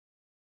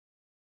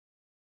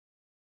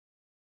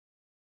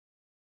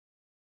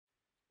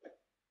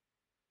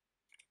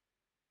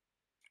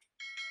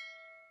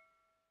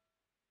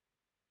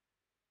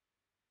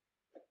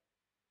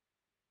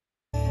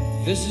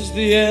This is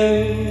the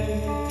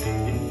end,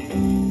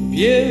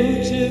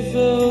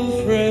 beautiful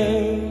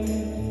friend.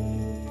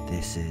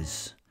 This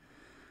is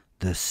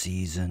the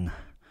season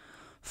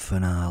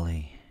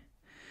finale,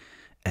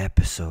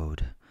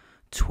 episode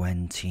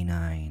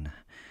 29,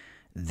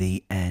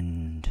 the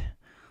end.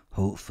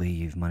 Hopefully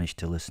you've managed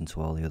to listen to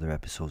all the other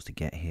episodes to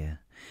get here.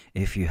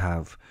 If you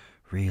have,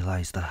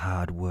 realise the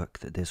hard work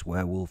that this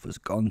werewolf has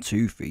gone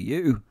to for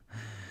you.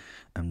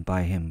 And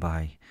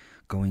by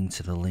going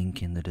to the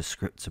link in the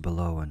descriptor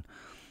below and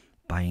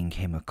buying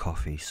him a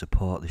coffee,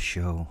 support the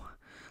show.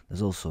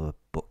 There's also a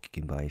book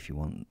you can buy if you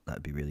want,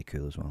 that'd be really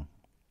cool as well.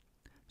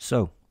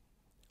 So,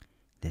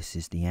 this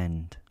is the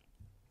end.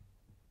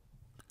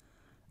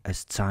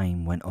 As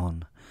time went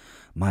on,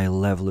 my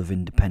level of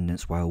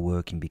independence while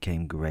working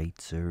became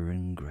greater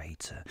and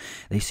greater.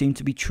 They seemed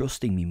to be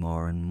trusting me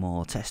more and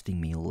more, testing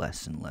me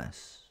less and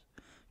less.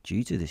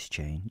 Due to this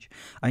change,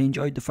 I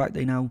enjoyed the fact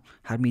they now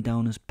had me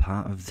down as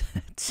part of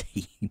their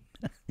team.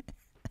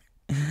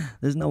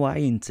 There's no I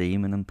in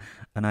team,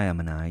 and I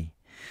am an I.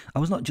 I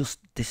was not just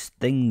this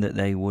thing that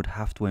they would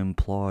have to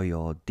employ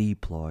or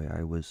deploy.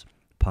 I was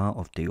part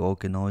of the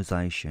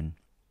organisation.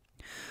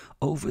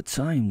 Over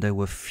time, there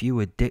were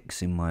fewer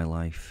dicks in my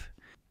life.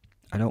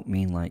 I don't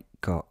mean like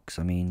cocks.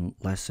 I mean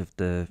less of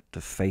the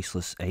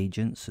faceless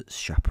agents that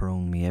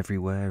chaperoned me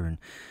everywhere and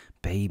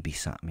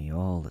babysat me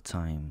all the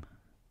time.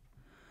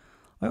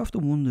 I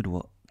often wondered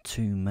what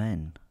two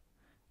men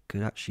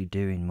could actually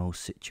do in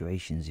most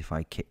situations if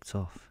I kicked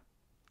off.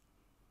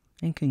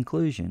 In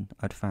conclusion,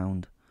 I'd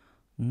found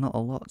not a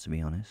lot, to be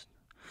honest.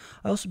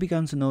 I also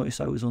began to notice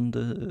I was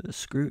under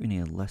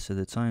scrutiny less of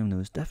the time. There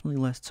was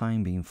definitely less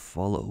time being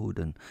followed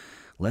and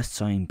less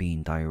time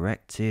being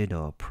directed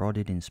or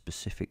prodded in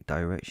specific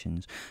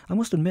directions. I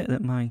must admit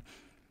that my,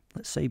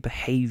 let's say,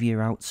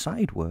 behaviour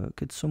outside work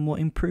had somewhat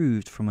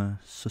improved from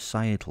a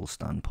societal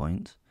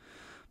standpoint.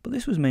 But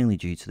this was mainly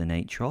due to the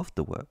nature of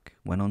the work.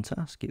 When on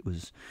task, it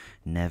was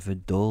never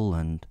dull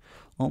and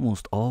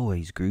almost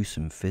always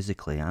gruesome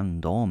physically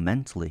and or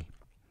mentally.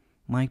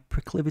 My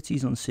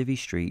proclivities on Civvy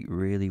Street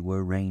really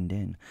were reined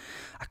in.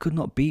 I could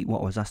not beat what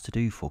I was asked to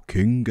do for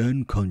king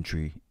and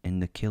country in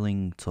the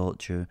killing,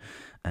 torture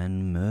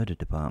and murder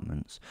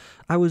departments.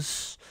 I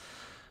was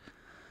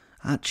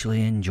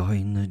actually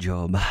enjoying the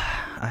job.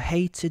 I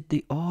hated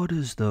the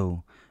orders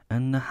though,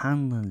 and the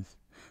handlers.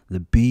 The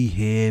be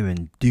here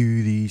and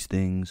do these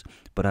things,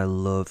 but I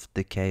loved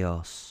the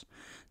chaos,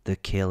 the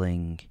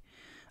killing,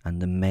 and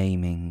the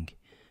maiming,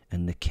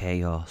 and the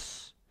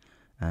chaos,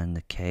 and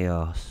the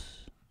chaos.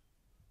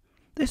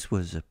 This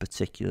was a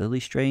particularly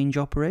strange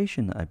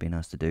operation that I'd been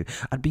asked to do.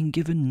 I'd been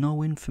given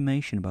no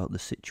information about the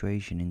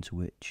situation into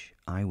which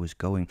I was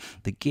going.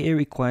 The gear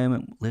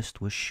requirement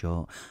list was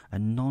short,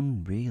 and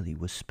none really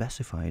was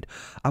specified.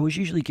 I was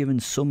usually given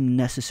some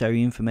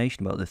necessary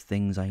information about the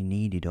things I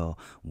needed or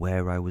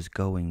where I was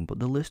going, but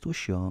the list was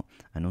short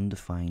and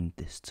undefined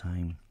this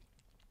time.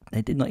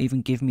 They did not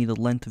even give me the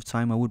length of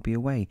time I would be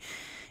away.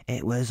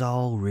 It was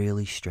all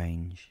really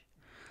strange.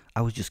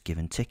 I was just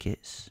given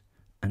tickets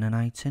and an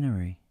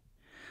itinerary.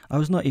 I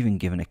was not even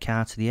given a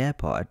car to the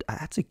airport. I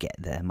had to get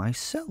there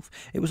myself.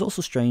 It was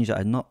also strange that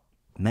I had not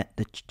met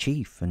the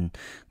chief and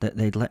that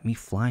they'd let me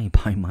fly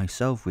by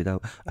myself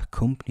without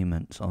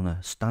accompaniment on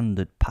a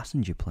standard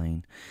passenger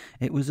plane.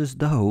 It was as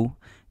though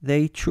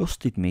they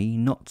trusted me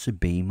not to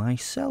be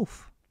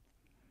myself.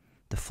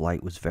 The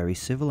flight was very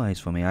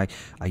civilised for me. I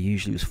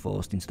usually was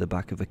forced into the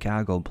back of a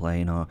cargo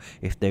plane, or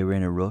if they were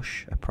in a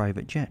rush, a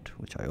private jet,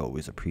 which I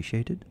always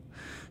appreciated.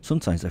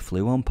 Sometimes I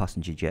flew on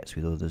passenger jets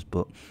with others,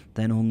 but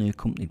then only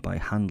accompanied by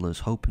handlers,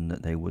 hoping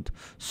that they would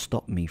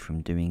stop me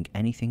from doing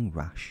anything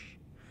rash.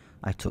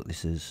 I took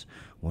this as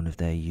one of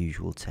their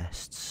usual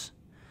tests.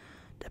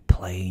 The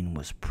plane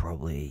was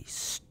probably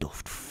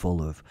stuffed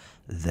full of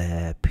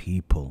their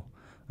people,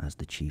 as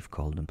the chief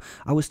called them.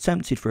 I was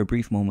tempted for a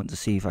brief moment to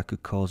see if I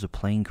could cause a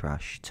plane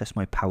crash, test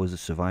my powers of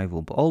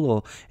survival, but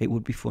although it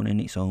would be fun in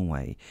its own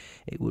way,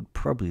 it would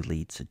probably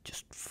lead to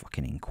just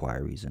fucking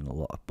inquiries and a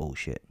lot of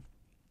bullshit.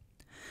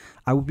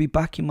 I would be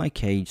back in my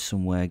cage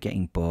somewhere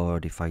getting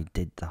bored if I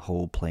did the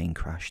whole plane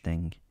crash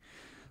thing.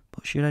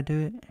 But should I do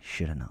it?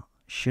 Should I not?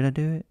 Should I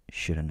do it?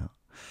 Should I not?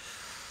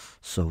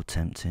 So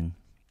tempting.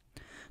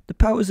 The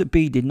powers that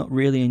be did not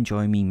really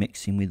enjoy me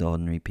mixing with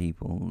ordinary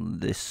people.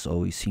 This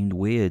always seemed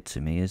weird to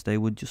me, as they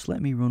would just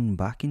let me run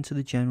back into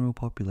the general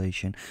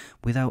population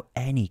without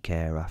any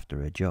care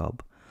after a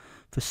job.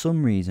 For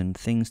some reason,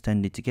 things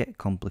tended to get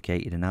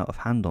complicated and out of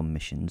hand on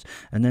missions,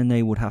 and then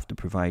they would have to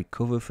provide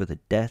cover for the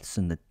deaths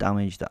and the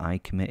damage that I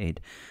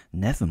committed.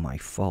 Never my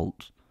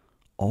fault.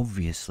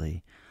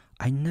 Obviously,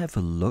 I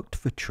never looked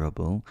for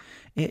trouble.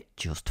 It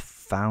just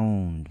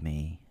found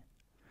me.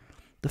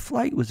 The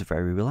flight was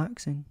very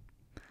relaxing.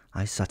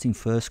 I sat in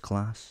first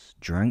class,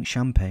 drank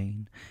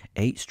champagne,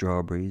 ate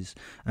strawberries,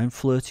 and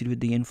flirted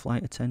with the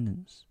in-flight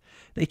attendants.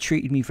 They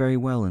treated me very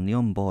well, and the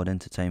on-board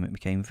entertainment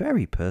became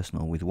very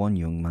personal with one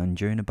young man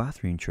during a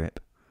bathroom trip.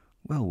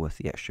 Well worth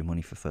the extra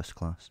money for first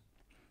class.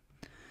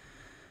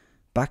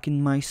 Back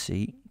in my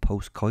seat,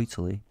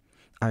 post-coitally,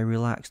 I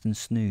relaxed and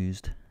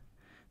snoozed.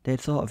 They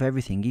had thought of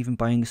everything, even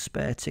buying a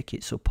spare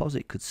ticket so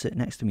Posit could sit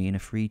next to me in a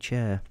free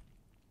chair.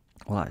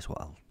 Well, that's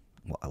what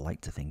I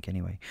like to think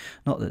anyway.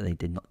 Not that they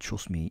did not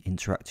trust me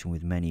interacting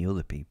with many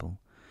other people.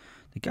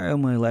 The guy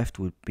on my left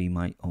would be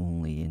my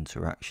only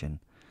interaction.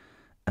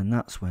 And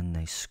that's when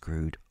they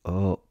screwed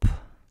up.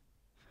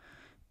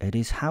 It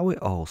is how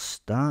it all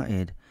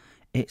started.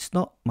 It's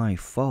not my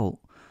fault.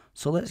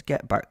 So let's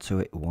get back to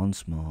it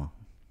once more.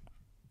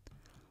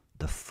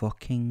 The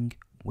fucking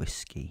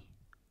whiskey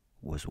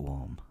was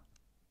warm.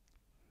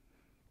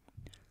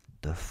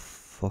 The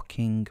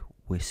fucking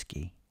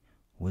whiskey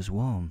was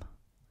warm.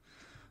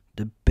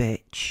 The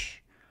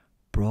bitch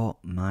brought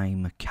my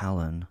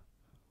Macallan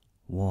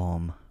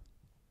warm.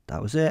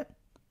 That was it.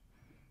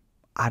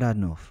 I'd had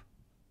enough.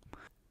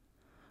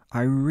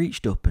 I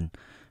reached up and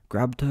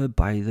grabbed her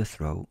by the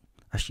throat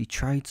as she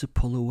tried to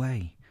pull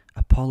away,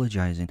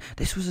 apologising.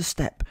 This was a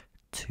step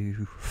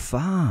too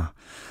far.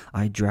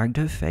 I dragged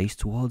her face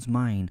towards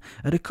mine.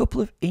 At a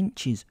couple of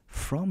inches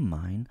from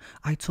mine,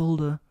 I told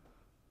her,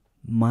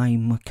 "My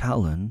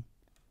Macallan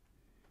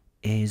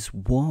is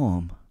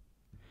warm."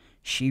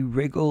 She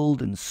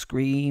wriggled and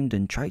screamed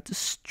and tried to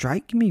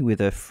strike me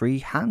with her free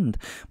hand.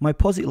 My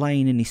Posit,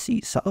 lying in his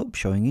seat, sat up,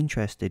 showing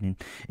interest in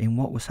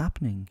what was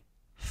happening.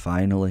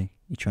 "Finally,"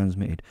 he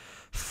transmitted.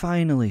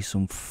 "Finally,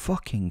 some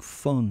fucking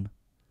fun."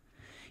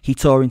 He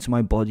tore into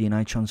my body and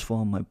I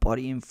transformed. My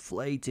body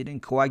inflated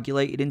and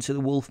coagulated into the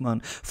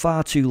wolfman,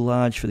 far too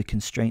large for the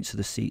constraints of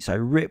the seats. I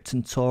ripped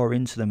and tore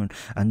into them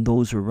and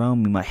those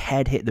around me. My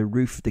head hit the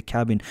roof of the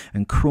cabin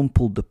and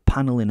crumpled the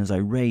panelling as I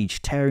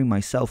raged, tearing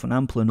myself an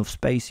ample enough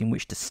space in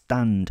which to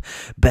stand.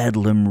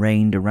 Bedlam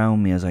reigned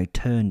around me as I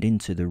turned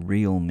into the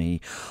real me.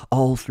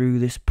 All through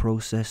this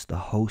process, the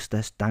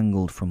hostess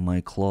dangled from my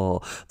claw.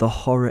 The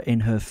horror in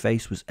her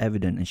face was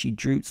evident, and she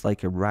drooped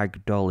like a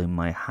rag doll in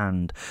my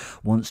hand.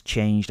 Once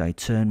changed, I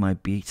turned my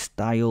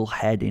bestial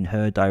head in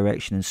her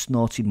direction and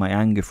snorted my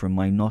anger from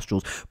my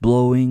nostrils,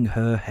 blowing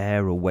her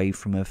hair away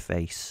from her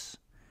face.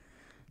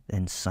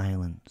 Then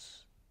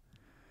silence.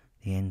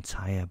 The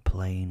entire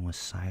plane was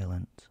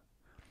silent.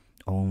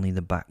 Only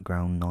the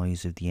background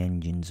noise of the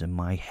engines and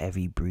my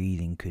heavy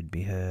breathing could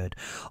be heard.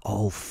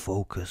 All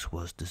focus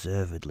was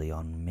deservedly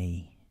on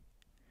me.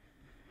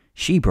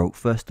 She broke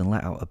first and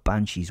let out a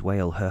banshee's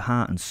wail. Her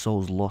heart and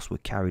soul's loss were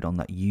carried on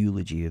that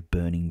eulogy of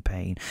burning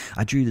pain.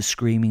 I drew the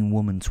screaming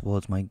woman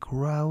towards my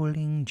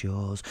growling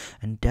jaws,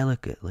 and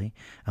delicately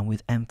and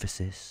with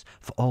emphasis,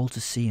 for all to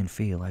see and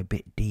feel, I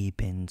bit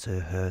deep into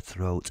her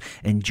throat,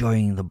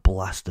 enjoying the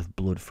blast of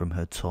blood from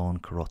her torn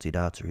carotid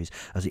arteries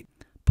as it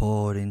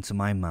poured into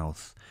my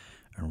mouth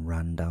and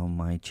ran down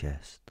my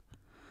chest.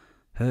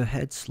 Her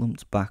head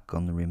slumped back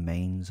on the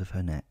remains of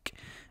her neck,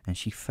 and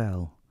she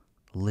fell,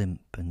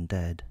 limp and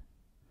dead.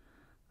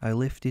 I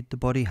lifted the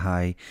body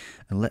high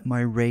and let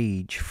my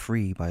rage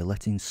free by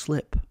letting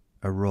slip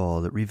a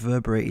roar that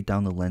reverberated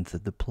down the length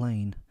of the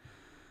plane.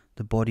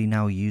 The body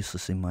now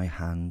useless in my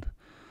hand,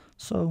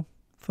 so,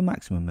 for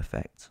maximum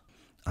effect,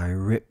 I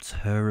ripped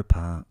her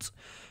apart,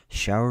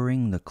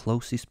 showering the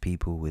closest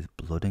people with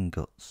blood and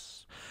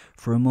guts.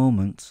 For a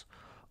moment,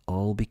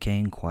 all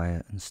became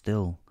quiet and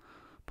still,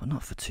 but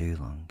not for too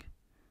long.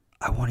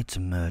 I wanted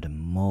to murder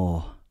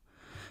more.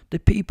 The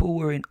people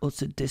were in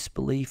utter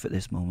disbelief at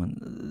this moment.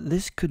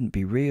 This couldn't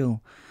be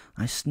real.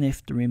 I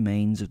sniffed the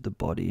remains of the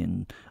body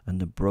and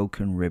the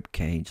broken rib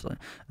cage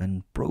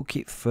and broke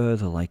it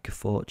further like a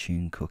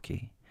fortune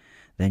cookie.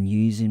 Then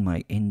using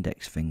my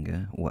index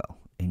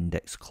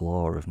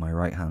claw of my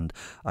right hand,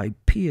 I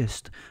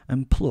pierced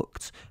and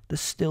plucked the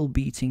still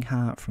beating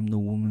heart from the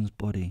woman's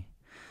body.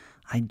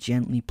 I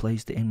gently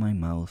placed it in my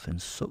mouth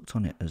and sucked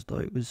on it as though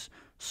it was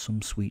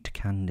some sweet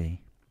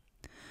candy.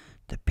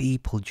 The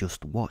people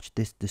just watched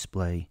this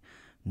display.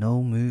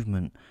 No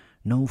movement,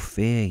 no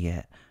fear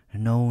yet,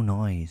 no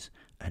noise,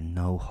 and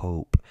no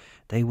hope.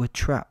 They were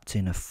trapped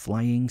in a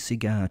flying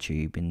cigar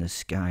tube in the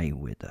sky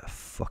with a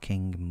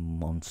fucking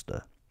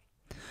monster.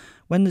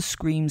 When the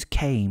screams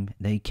came,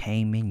 they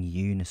came in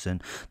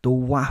unison. The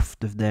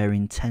waft of their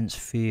intense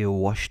fear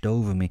washed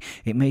over me.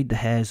 It made the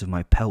hairs of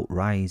my pelt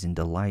rise in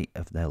delight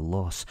of their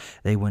loss.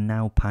 They were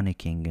now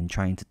panicking and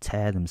trying to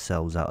tear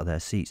themselves out of their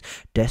seats,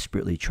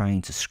 desperately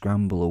trying to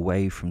scramble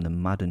away from the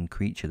maddened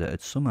creature that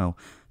had somehow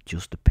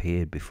just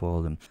appeared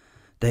before them.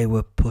 They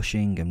were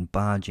pushing and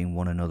barging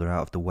one another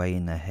out of the way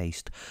in their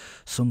haste.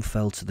 Some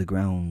fell to the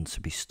ground to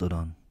be stood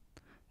on.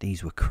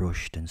 These were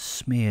crushed and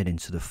smeared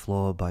into the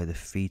floor by the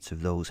feet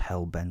of those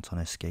hell-bent on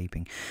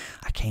escaping.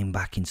 I came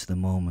back into the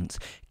moment,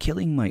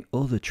 killing my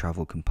other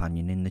travel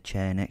companion in the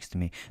chair next to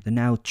me, the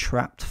now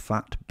trapped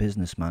fat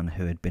businessman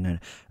who had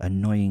been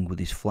annoying with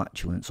his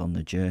flatulence on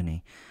the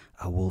journey.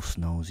 A wolf's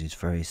nose is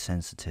very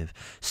sensitive,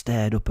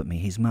 stared up at me,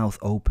 his mouth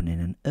opening,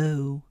 and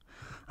oh!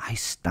 I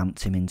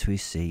stamped him into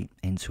his seat,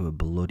 into a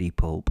bloody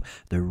pulp.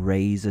 The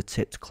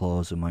razor-tipped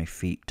claws of my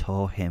feet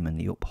tore him and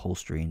the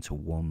upholstery into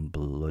one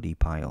bloody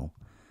pile.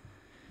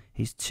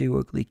 His two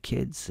ugly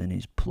kids and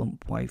his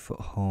plump wife at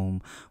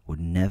home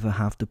would never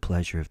have the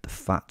pleasure of the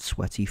fat,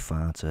 sweaty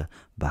farter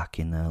back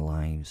in their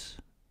lives.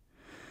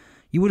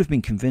 You would have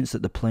been convinced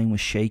that the plane was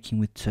shaking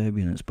with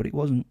turbulence, but it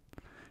wasn't.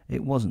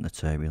 It wasn't the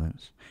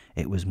turbulence.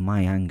 It was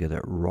my anger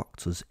that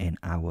rocked us in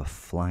our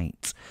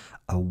flight.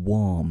 A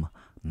warm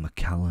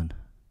Macallan.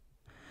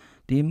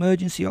 The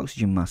emergency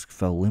oxygen mask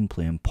fell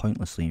limply and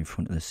pointlessly in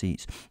front of the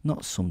seats,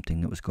 not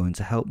something that was going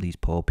to help these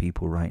poor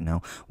people right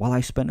now, while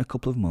I spent a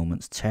couple of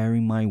moments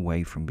tearing my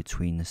way from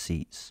between the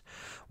seats.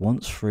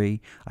 Once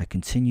free, I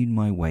continued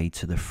my way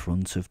to the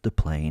front of the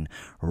plane,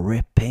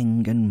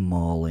 ripping and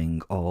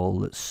mauling all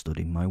that stood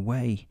in my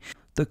way.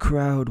 The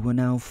crowd were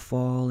now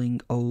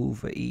falling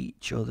over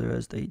each other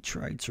as they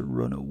tried to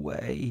run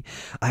away.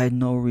 I had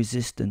no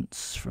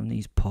resistance from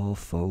these poor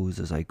foes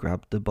as I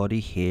grabbed the body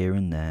here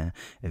and there,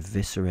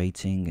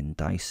 eviscerating and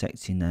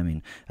dissecting them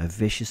in a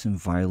vicious and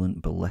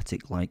violent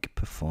balletic-like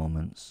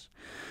performance.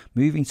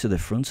 Moving to the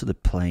front of the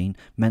plane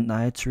meant that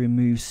I had to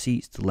remove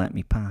seats to let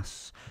me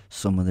pass.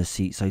 Some of the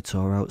seats I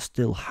tore out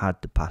still had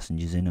the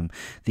passengers in them.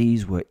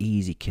 These were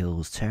easy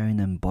kills, tearing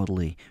them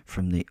bodily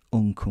from the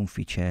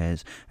uncomfy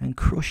chairs and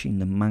crushing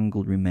the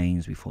mangled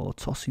remains before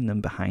tossing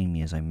them behind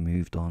me as I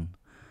moved on.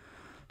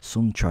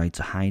 Some tried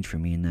to hide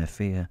from me in their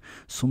fear.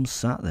 Some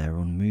sat there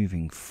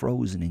unmoving,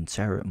 frozen in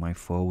terror at my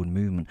forward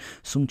movement.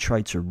 Some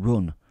tried to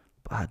run,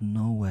 but had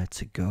nowhere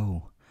to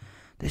go.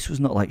 This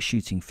was not like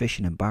shooting fish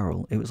in a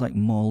barrel. It was like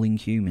mauling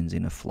humans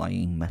in a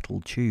flying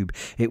metal tube.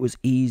 It was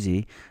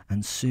easy,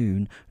 and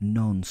soon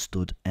none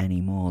stood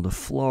any more. The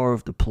floor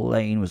of the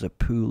plane was a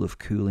pool of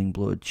cooling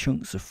blood.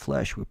 Chunks of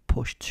flesh were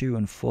pushed to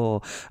and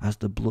fro as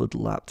the blood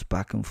lapped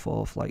back and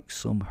forth like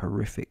some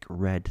horrific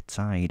red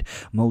tide.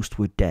 Most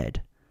were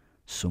dead.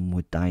 Some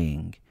were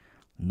dying.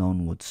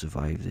 None would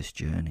survive this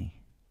journey.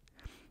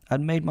 I'd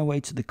made my way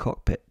to the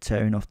cockpit,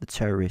 tearing off the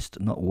terrorist,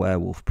 not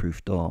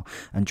werewolf-proof door,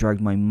 and dragged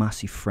my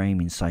massive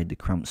frame inside the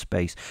cramped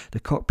space.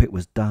 The cockpit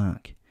was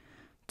dark.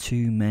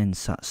 Two men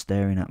sat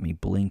staring at me,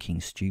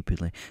 blinking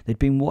stupidly. They'd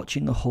been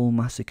watching the whole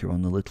massacre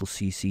on the little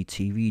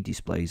CCTV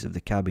displays of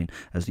the cabin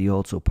as the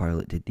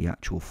autopilot did the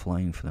actual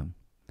flying for them.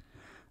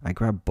 I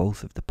grabbed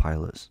both of the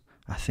pilots.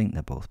 I think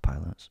they're both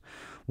pilots.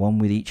 One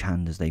with each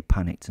hand as they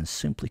panicked and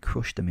simply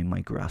crushed them in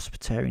my grasp,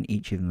 tearing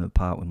each of them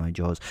apart with my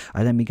jaws.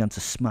 I then began to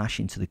smash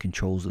into the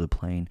controls of the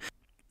plane.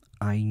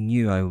 I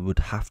knew I would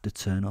have to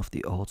turn off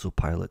the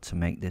autopilot to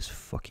make this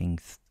fucking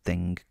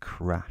thing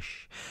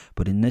crash.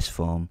 But in this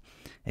form,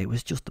 it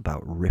was just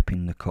about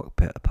ripping the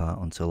cockpit apart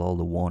until all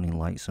the warning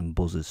lights and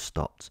buzzers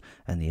stopped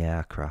and the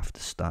aircraft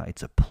started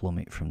to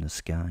plummet from the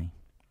sky.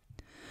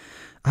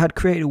 I had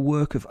created a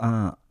work of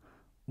art,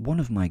 one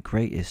of my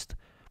greatest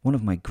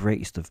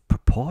of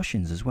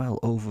proportions as well,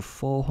 over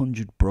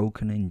 400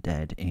 broken and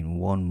dead in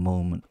one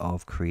moment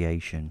of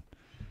creation,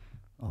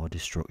 or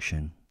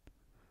destruction,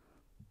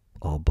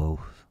 or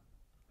both.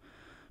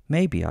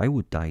 Maybe I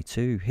would die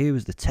too. Here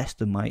was the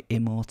test of my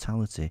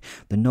immortality.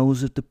 The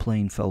nose of the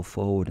plane fell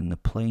forward and the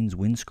plane's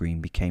windscreen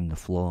became the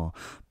floor.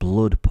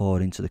 Blood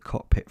poured into the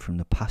cockpit from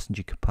the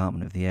passenger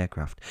compartment of the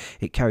aircraft.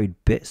 It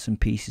carried bits and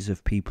pieces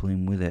of people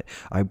in with it.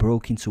 I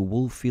broke into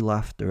wolfy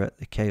laughter at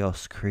the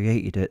chaos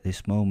created at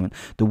this moment.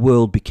 The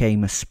world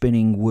became a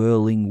spinning,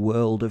 whirling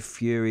world of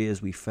fury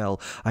as we fell.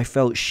 I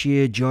felt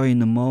sheer joy in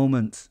the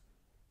moment.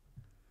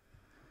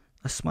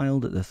 I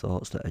smiled at the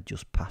thoughts that had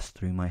just passed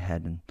through my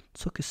head and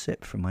took a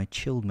sip from my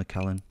chilled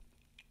Macallan.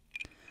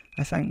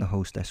 I thanked the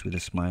hostess with a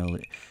smile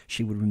that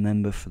she would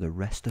remember for the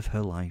rest of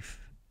her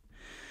life.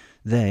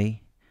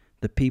 They,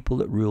 the people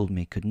that ruled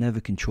me, could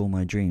never control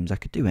my dreams. I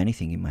could do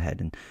anything in my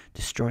head, and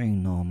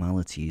destroying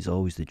normality is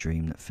always the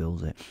dream that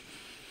fills it.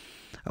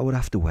 I would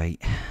have to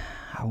wait.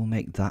 I will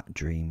make that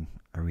dream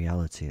a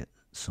reality at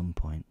some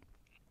point.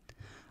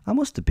 I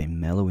must have been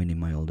mellowing in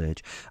my old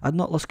age. I'd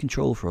not lost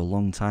control for a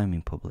long time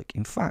in public.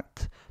 In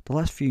fact, the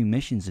last few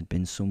missions had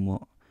been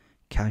somewhat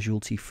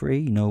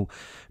casualty-free. No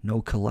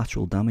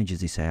collateral damage,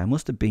 as they say. I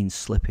must have been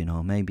slipping,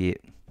 or maybe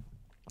it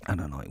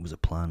was a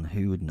plan.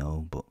 Who would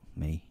know but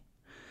me?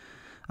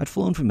 I'd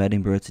flown from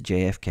Edinburgh to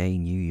JFK,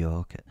 New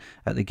York.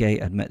 At the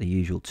gate, I'd met the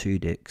usual two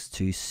dicks,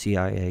 two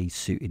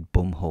CIA-suited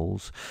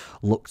bumholes.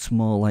 Looked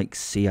more like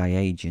CIA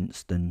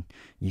agents than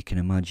you can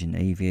imagine,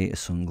 aviator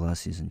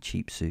sunglasses and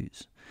cheap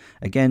suits.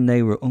 Again,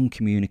 they were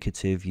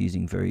uncommunicative,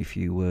 using very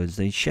few words.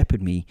 They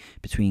shepherded me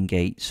between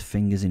gates,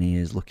 fingers in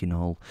ears, looking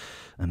all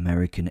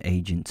American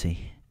agenty.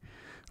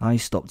 I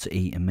stopped to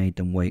eat and made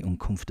them wait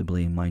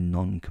uncomfortably in my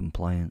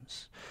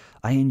non-compliance.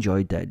 I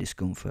enjoyed their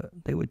discomfort.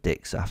 They were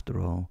dicks after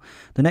all.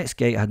 The next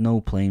gate had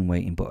no plane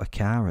waiting but a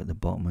car at the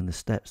bottom and the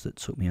steps that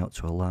took me out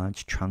to a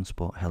large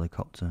transport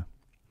helicopter.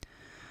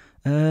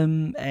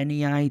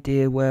 Any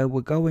idea where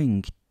we're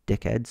going,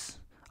 dickheads?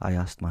 I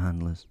asked my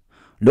handlers.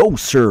 No,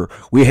 sir,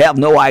 we have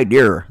no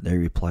idea, they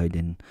replied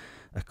in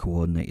a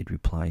coordinated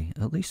reply.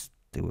 At least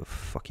they were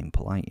fucking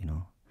polite, you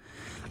know.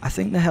 I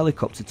think the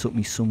helicopter took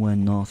me somewhere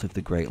north of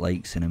the Great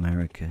Lakes in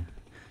America.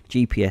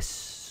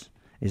 GPS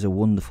is a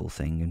wonderful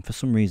thing, and for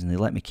some reason they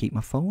let me keep my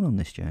phone on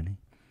this journey.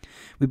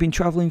 We'd been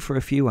travelling for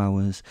a few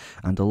hours,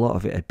 and a lot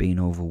of it had been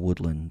over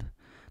woodland.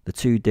 The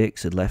 2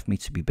 dicks had left me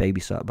to be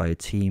babysat by a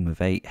team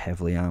of 8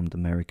 heavily armed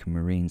American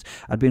Marines.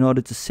 I'd been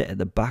ordered to sit at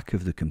the back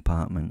of the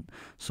compartment,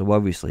 so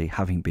obviously,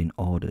 having been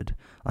ordered,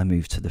 I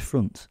moved to the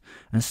front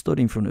and stood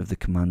in front of the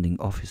commanding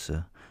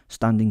officer,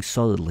 standing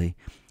solidly,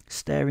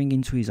 staring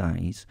into his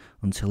eyes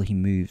until he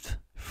moved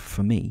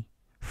for me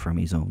from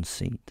his own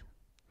seat.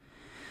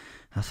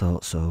 I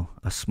thought so.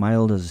 I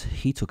smiled as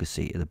he took a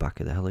seat at the back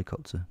of the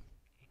helicopter.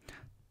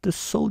 The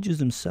soldiers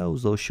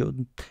themselves, though,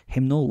 showed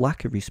him no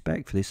lack of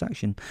respect for this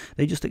action.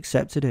 They just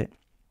accepted it.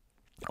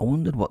 I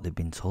wondered what they'd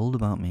been told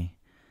about me.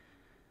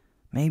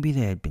 Maybe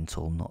they had been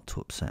told not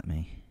to upset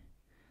me.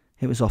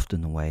 It was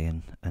often the way,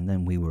 and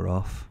then we were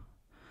off.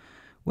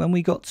 When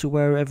we got to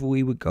wherever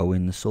we were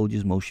going, the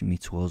soldiers motioned me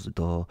towards the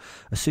door.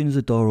 As soon as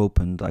the door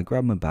opened, I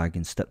grabbed my bag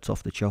and stepped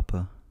off the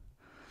chopper.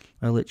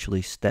 I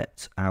literally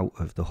stepped out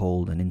of the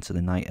hold and into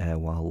the night air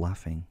while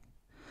laughing.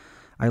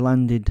 I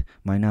landed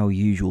my now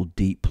usual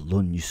deep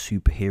lunge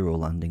superhero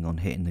landing on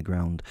hitting the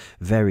ground,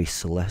 very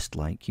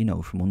Celeste-like,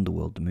 from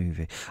Underworld the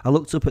movie. I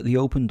looked up at the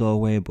open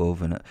doorway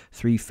above and at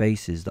 3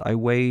 faces that I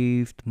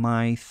waved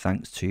my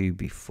thanks to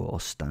before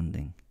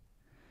standing.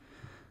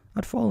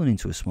 I'd fallen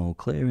into a small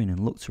clearing and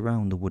looked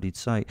around the wooded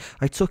site.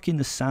 I took in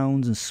the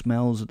sounds and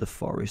smells of the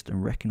forest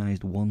and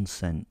recognised one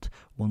scent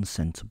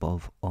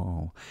above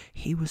all.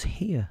 He was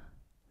here.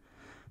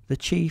 The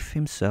chief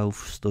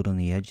himself stood on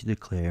the edge of the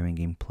clearing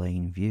in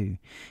plain view.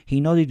 He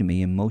nodded at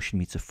me and motioned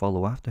me to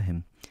follow after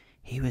him.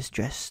 He was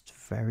dressed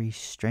very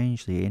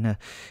strangely,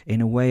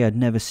 in a way I'd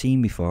never seen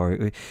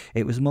before.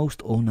 It was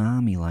most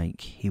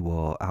un-army-like. He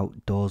wore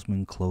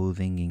outdoorsman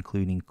clothing,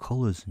 including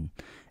colours and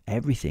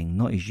everything,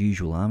 not his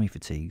usual army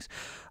fatigues.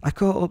 I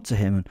caught up to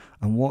him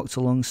and walked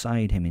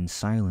alongside him in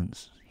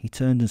silence. He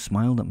turned and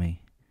smiled at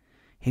me.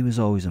 He was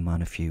always a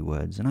man of few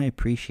words, and I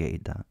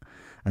appreciated that,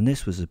 and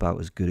this was about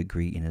as good a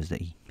greeting as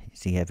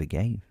he ever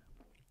gave.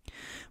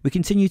 We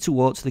continued to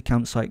walk to the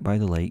campsite by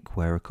the lake,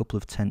 where a couple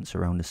of tents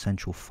around a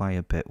central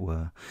fire pit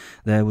were.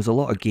 There was a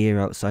lot of gear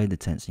outside the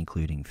tents,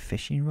 including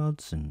fishing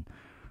rods and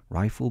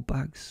rifle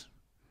bags.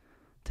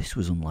 This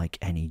was unlike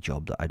any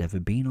job that I'd ever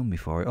been on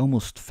before. It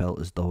almost felt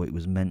as though it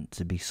was meant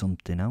to be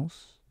something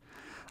else.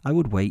 I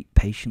would wait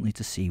patiently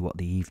to see what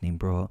the evening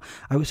brought.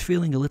 I was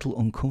feeling a little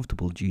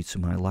uncomfortable due to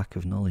my lack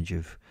of knowledge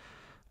of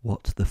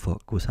what the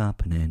fuck was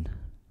happening.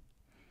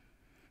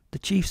 The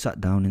chief sat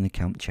down in the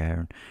camp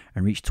chair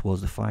and reached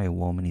towards the fire,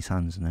 warming his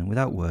hands, and then,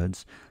 without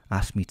words,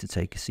 asked me to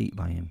take a seat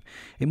by him.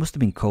 It must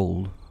have been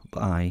cold,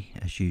 but I,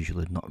 as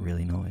usual, had not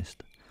really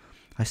noticed.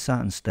 I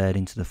sat and stared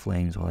into the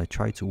flames while I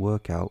tried to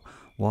work out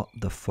what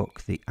the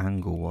fuck the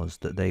angle was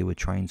that they were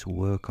trying to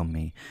work on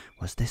me.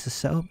 Was this a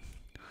setup?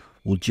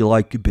 "Would you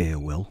like a beer,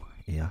 Will?"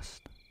 he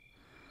asked.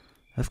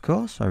 "Of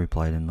course," I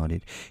replied and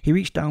nodded. He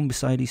reached down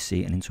beside his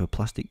seat and into a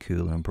plastic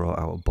cooler and brought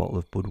out a bottle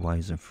of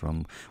Budweiser,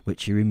 from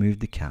which he removed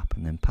the cap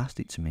and then passed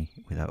it to me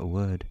without a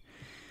word.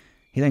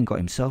 He then got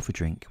himself a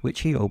drink,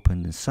 which he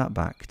opened and sat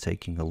back,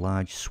 taking a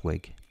large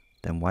swig.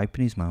 Then,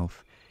 wiping his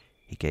mouth,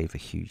 he gave a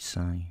huge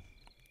sigh.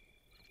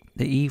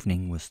 The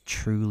evening was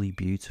truly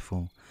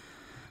beautiful.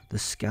 The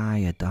sky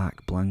a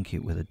dark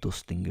blanket with a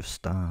dusting of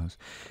stars.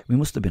 We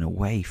must have been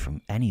away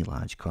from any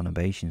large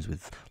conurbations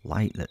with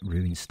light that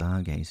ruined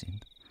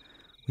stargazing.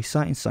 We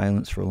sat in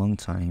silence for a long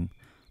time,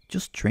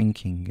 just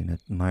drinking and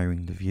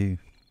admiring the view.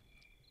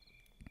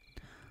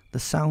 The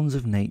sounds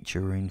of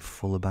nature were in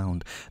full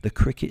abound. The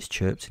crickets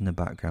chirped in the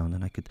background,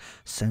 and I could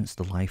sense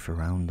the life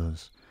around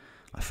us.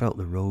 I felt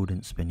the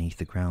rodents beneath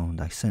the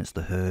ground. I sensed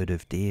the herd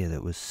of deer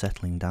that was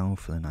settling down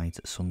for the night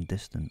at some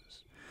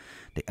distance.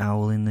 The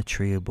owl in the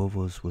tree above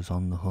us was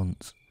on the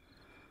hunt.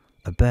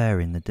 A bear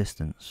in the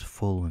distance,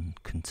 full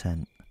and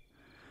content.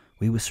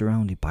 We were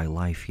surrounded by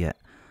life, yet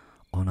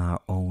on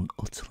our own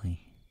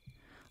utterly.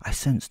 I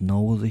sensed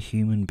no other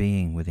human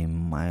being within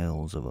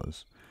miles of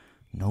us.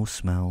 No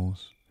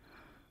smells,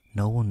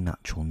 no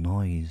unnatural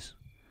noise.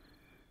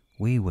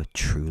 We were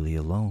truly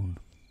alone.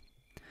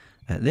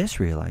 At this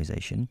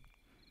realization,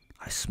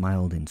 I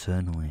smiled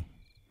internally.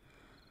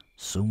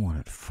 Someone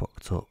had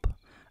fucked up,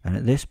 and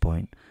at this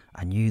point,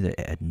 I knew that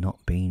it had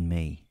not been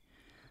me.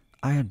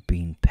 I had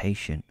been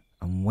patient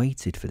and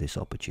waited for this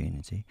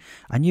opportunity.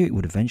 I knew it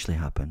would eventually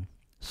happen,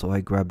 so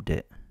I grabbed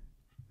it.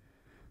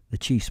 The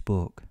chief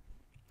spoke.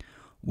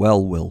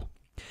 "Well, Will,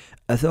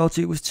 I thought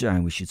it was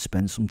time we should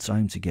spend some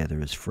time together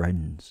as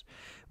friends.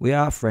 We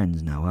are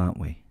friends now, aren't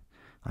we?"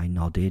 I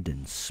nodded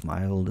and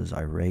smiled as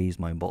I raised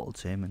my bottle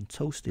to him and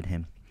toasted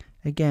him.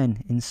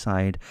 Again,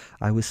 inside,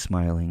 I was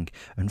smiling,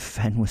 and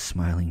Fen was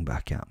smiling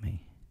back at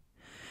me.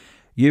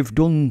 "You've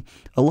done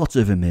a lot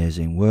of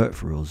amazing work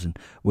for us, and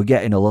we're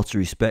getting a lot of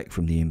respect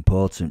from the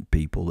important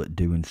people that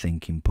do and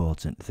think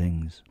important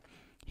things."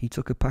 He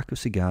took a pack of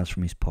cigars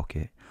from his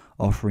pocket,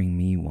 offering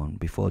me one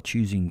before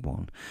choosing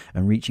one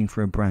and reaching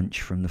for a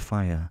branch from the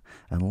fire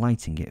and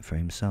lighting it for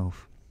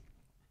himself.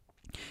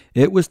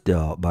 "It was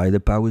thought by the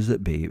powers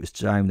that be it was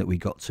time that we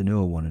got to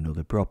know one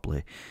another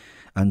properly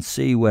and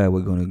see where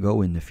we're going to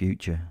go in the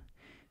future."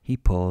 He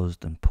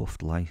paused and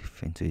puffed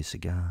life into his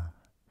cigar.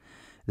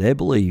 "They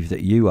believe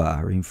that you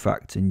are, in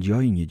fact,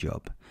 enjoying your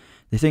job.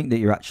 They think that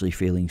you're actually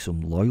feeling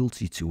some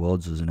loyalty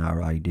towards us and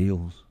our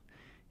ideals.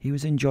 He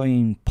was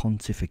enjoying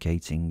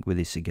pontificating with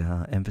his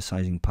cigar,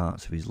 emphasising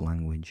parts of his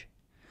language.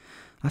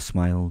 I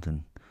smiled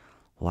and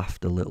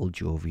laughed a little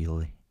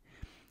jovially.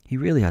 He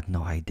really had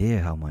no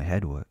idea how my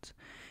head worked.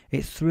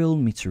 It thrilled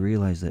me to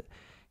realise that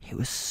he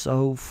was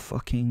so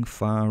fucking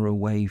far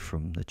away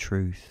from the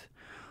truth.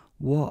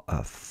 What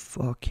a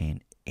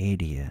fucking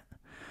idiot.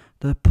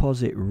 The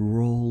posit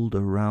rolled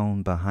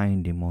around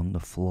behind him on the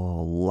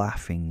floor,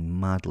 laughing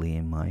madly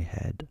in my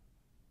head.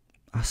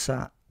 I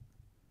sat,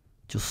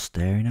 just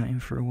staring at him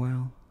for a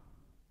while.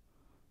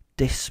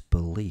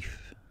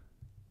 Disbelief.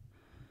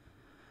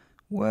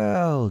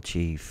 Well,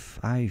 Chief,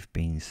 I've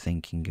been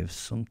thinking of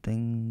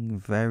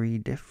something very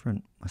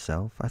different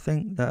myself. I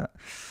think that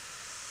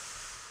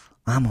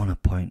I'm on a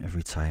point of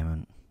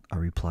retirement, I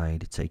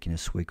replied, taking a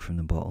swig from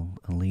the bottle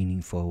and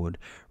leaning forward,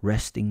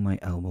 resting my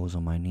elbows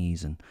on my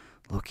knees and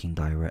looking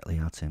directly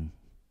at him.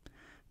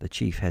 The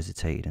Chief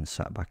hesitated and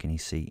sat back in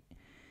his seat.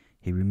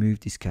 He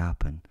removed his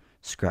cap and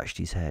scratched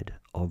his head.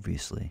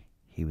 Obviously,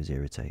 he was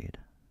irritated.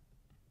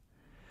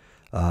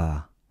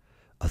 I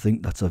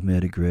think that I've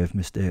made a grave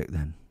mistake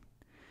then.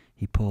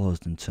 He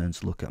paused and turned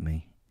to look at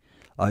me.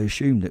 I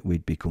assumed that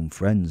we'd become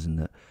friends and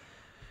that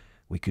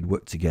we could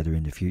work together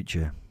in the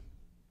future.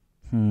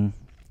 I'm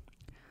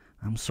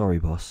sorry,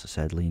 boss, I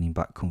said, leaning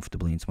back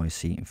comfortably into my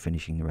seat and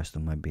finishing the rest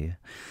of my beer.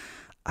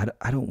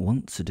 I don't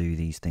want to do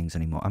these things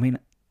anymore. I mean,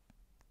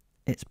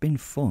 it's been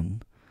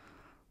fun,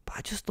 but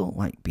I just don't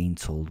like being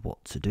told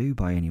what to do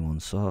by anyone,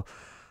 so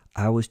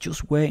I was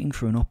just waiting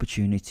for an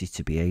opportunity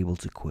to be able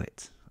to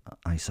quit,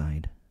 I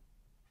sighed.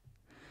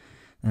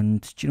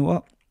 And do you know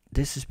what?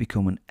 This has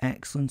become an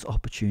excellent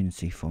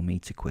opportunity for me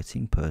to quit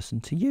in person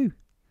to you.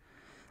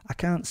 I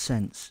can't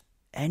sense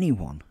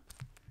anyone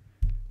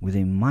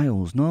within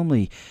miles.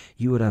 Normally,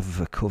 you would have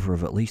a cover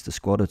of at least a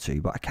squad or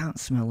two, but I can't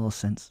smell or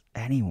sense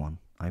anyone.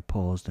 I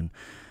paused and,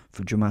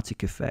 for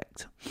dramatic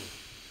effect,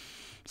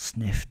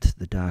 sniffed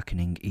the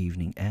darkening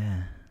evening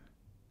air.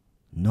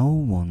 No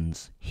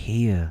one's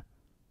here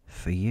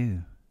for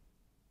you.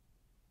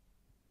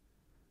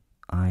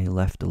 I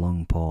left a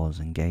long pause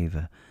and gave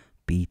a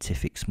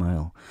beatific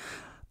smile.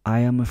 I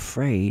am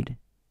afraid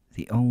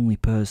the only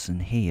person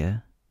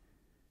here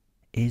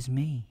is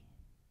me.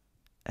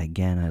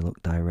 Again, I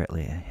looked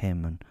directly at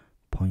him and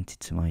pointed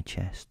to my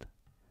chest,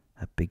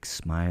 a big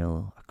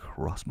smile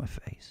across my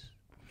face.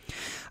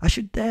 I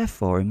should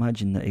therefore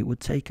imagine that it would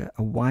take a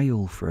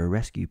while for a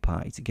rescue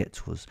party to get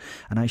to us,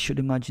 and I should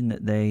imagine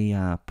that they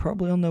are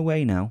probably on their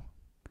way now.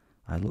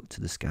 I looked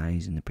to the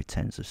skies in the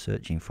pretense of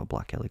searching for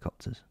black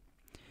helicopters.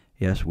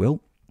 Yes,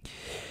 Will,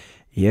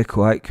 you're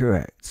quite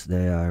correct.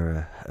 They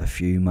are a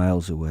few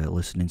miles away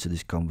listening to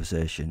this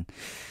conversation.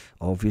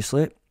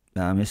 Obviously,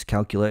 I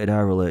miscalculated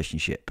our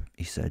relationship,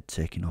 he said,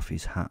 taking off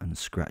his hat and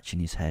scratching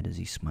his head as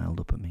he smiled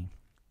up at me.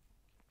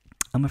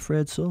 I'm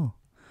afraid so.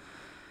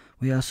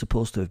 We are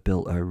supposed to have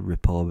built a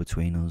rapport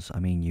between us, I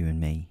mean you and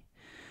me.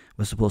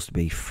 We're supposed to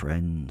be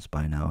friends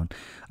by now, and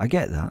I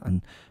get that,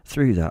 and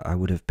through that I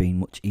would have been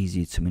much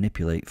easier to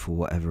manipulate for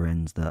whatever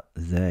ends that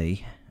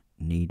they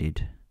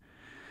needed.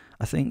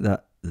 I think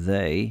that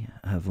they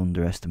have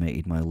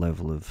underestimated my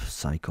level of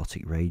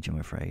psychotic rage, I'm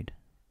afraid.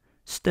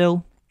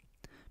 Still,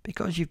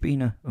 because you've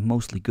been a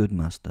mostly good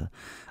master,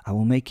 I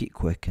will make it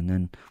quick, and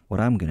then what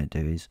I'm going to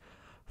do is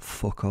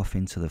fuck off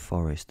into the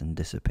forest and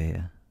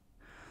disappear.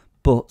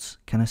 But,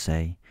 can I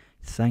say,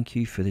 thank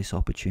you for this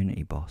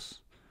opportunity,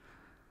 boss.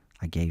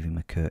 I gave him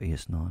a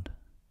courteous nod.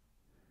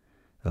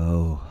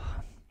 Oh,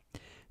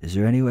 is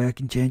there any way I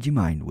can change your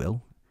mind,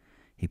 Will?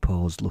 He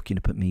paused, looking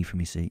up at me from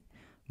his seat.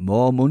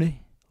 More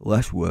money?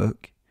 Less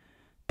work?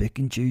 Pick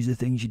and choose the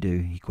things you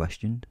do, he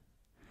questioned.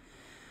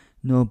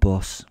 No,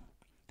 boss.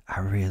 I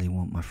really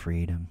want my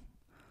freedom.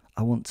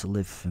 I want to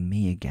live for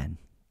me again,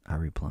 I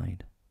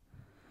replied.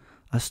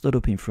 I stood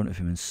up in front of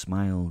him and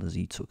smiled as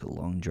he took a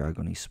long drag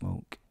on his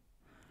smoke.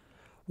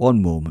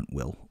 One moment,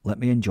 Will. Let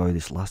me enjoy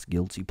this last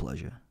guilty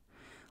pleasure.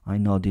 I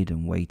nodded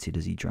and waited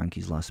as he drank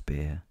his last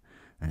beer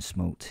and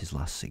smoked his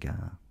last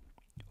cigar.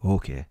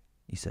 Okay,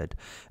 he said,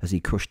 as he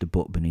crushed a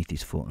butt beneath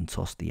his foot and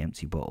tossed the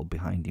empty bottle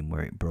behind him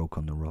where it broke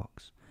on the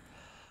rocks.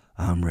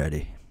 I'm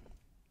ready.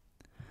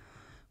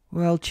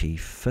 Well,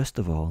 Chief, first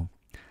of all,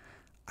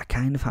 I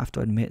kind of have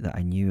to admit that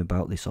I knew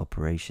about this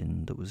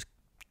operation that was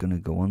going to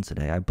go on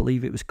today. I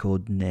believe it was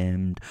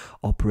code-named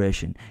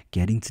Operation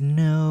Getting to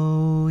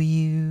Know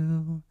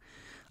You.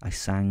 I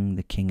sang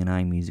the King and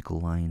I musical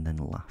line, then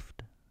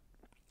laughed.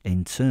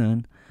 In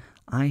turn,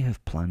 I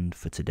have planned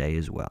for today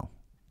as well.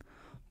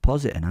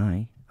 Posit and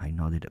I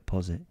nodded at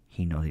Posit,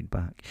 he nodded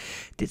back,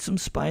 did some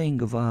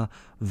spying of our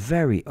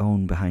very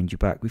own behind your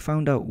back. We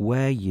found out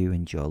where you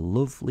and your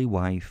lovely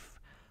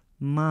wife,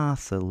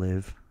 Martha,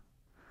 live.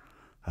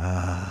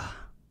 Ah,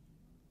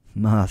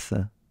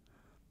 Martha.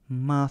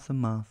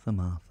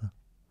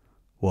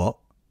 What?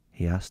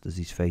 He asked as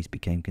his face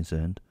became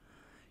concerned.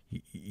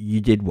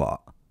 You did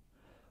what?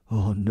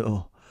 Oh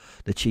no.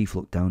 The Chief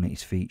looked down at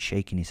his feet,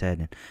 shaking his head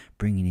and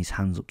bringing his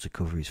hands up to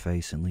cover his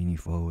face and leaning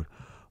forward.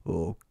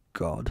 Oh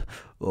God.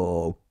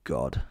 Oh,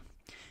 God.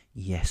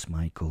 Yes,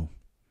 Michael.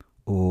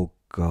 Oh,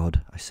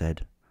 God, I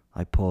said.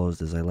 I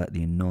paused as I let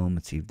the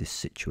enormity of this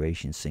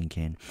situation sink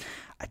in.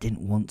 I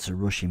didn't want to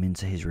rush him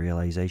into his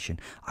realization.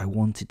 I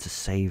wanted to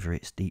savour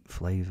its deep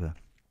flavour.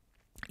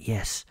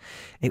 Yes,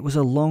 it was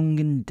a long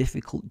and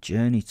difficult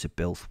journey to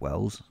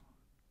Bilthwells.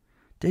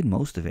 Did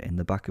most of it in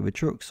the back of a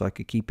truck so I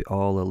could keep it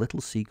all a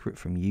little secret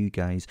from you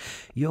guys.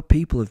 Your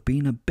people have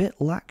been a bit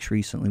lax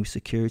recently with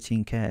security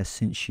and care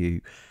since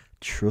you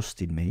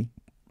trusted me.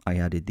 I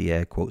added the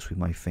air quotes with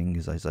my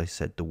fingers as I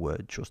said the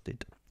word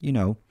trusted. You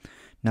know,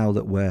 now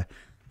that we're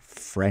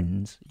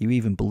friends, you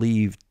even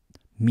believed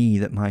me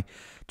that my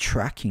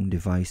tracking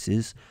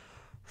devices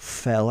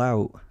fell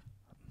out.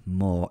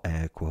 More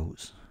air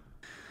quotes.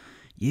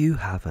 You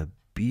have a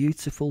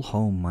beautiful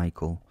home,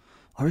 Michael.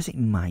 Or is it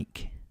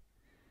Mike?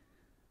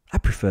 I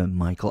prefer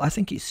Michael. I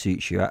think it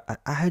suits you.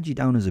 I had you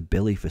down as a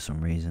Billy for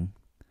some reason,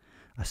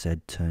 I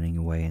said, turning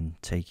away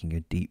and taking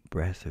a deep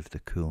breath of the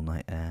cool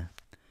night air.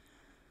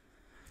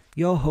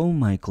 Your home,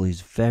 Michael,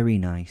 is very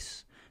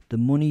nice. The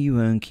money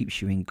you earn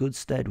keeps you in good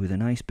stead with a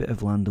nice bit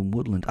of land and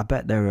woodland. I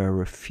bet there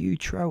are a few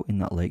trout in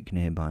that lake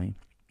nearby.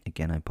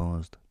 Again I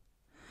paused.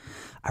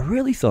 I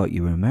really thought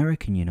you were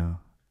American, you know.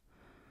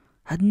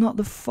 Had not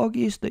the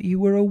foggiest that you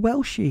were a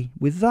Welshie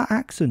with that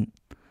accent.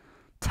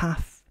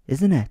 Taff,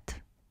 isn't it?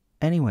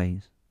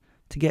 Anyways,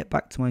 to get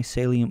back to my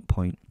salient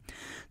point,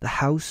 the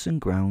house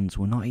and grounds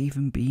were not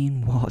even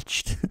being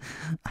watched.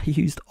 I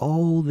used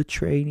all the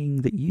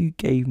training that you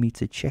gave me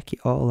to check it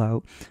all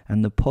out,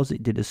 and the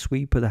posit did a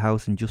sweep of the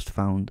house and just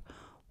found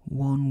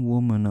one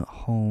woman at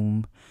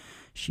home.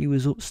 She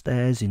was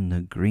upstairs in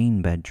the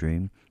green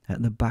bedroom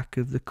at the back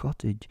of the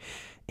cottage.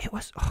 It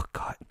was, oh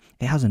God,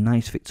 it has a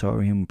nice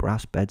Victorian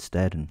brass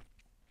bedstead and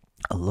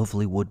a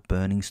lovely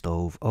wood-burning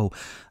stove,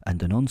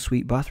 and an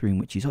ensuite bathroom,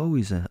 which is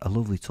always a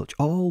lovely touch.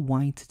 All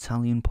white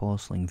Italian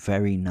porcelain,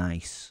 very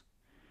nice.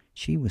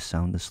 She was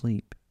sound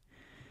asleep.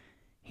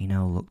 He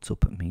now looked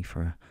up at me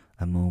for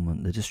a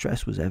moment. The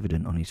distress was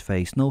evident on his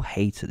face. No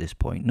hate at this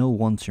point, no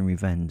wanton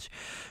revenge,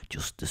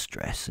 just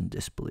distress and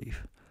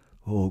disbelief.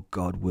 Oh,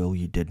 God, Will,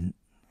 you didn't,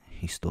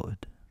 he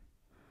stuttered.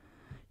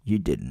 You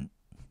didn't.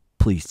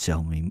 Please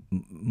tell me.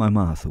 My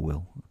Martha,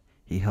 Will.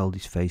 He held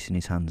his face in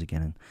his hands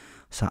again and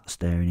sat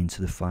staring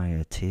into the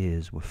fire.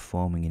 Tears were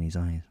forming in his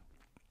eyes.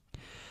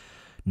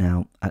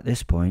 Now, at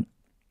this point,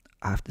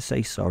 I have to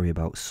say sorry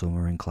about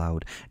Summer and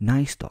Cloud.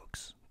 Nice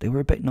dogs. They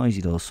were a bit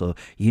noisy though, so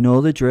you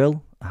know the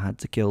drill. I had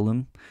to kill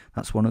them.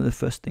 That's one of the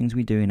first things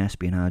we do in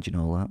espionage and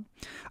all that.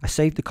 I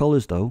saved the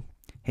collars though.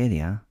 Here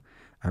they are.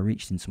 I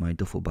reached into my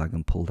duffel bag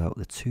and pulled out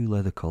the 2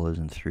 leather collars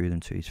and threw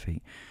them to his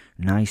feet.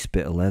 Nice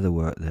bit of leather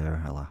work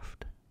there, I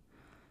laughed.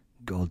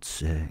 God's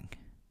sake.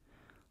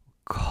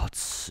 God's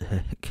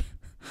sake.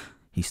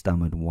 He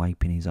stammered,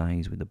 wiping his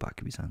eyes with the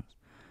back of his hands.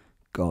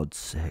 God's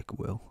sake,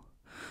 Will.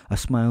 I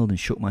smiled and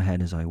shook my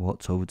head as I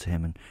walked over to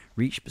him and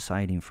reached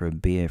beside him for a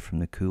beer from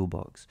the cool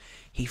box.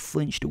 He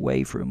flinched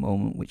away for a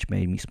moment, which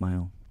made me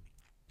smile.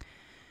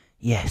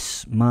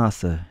 Yes,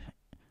 Martha.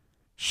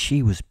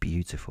 She was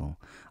beautiful.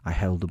 I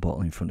held the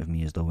bottle in front of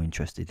me as though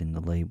interested in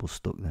the label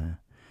stuck there.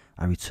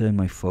 I returned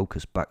my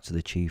focus back to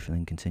the chief and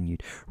then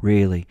continued.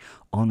 Really,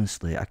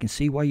 honestly, I can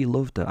see why you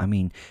loved her. I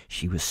mean,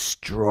 she was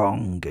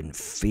strong and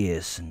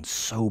fierce and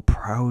so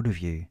proud of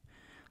you.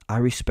 I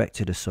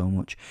respected her so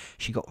much.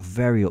 She got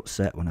very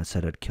upset when I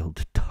said I'd killed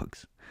the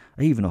dogs.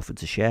 I even offered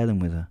to share them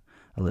with her,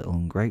 a little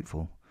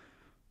ungrateful.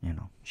 You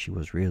know, she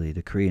was really.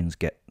 The Koreans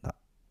get that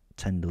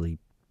tenderly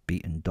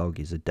beaten dog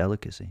is a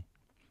delicacy.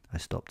 I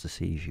stopped to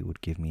see if he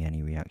would give me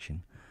any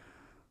reaction,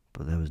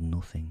 but there was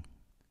nothing.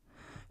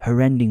 Her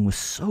ending was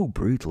so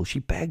brutal. She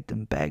begged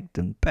and begged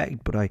and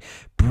begged, but I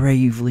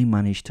bravely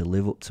managed to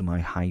live up to my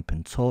hype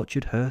and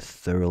tortured her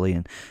thoroughly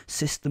and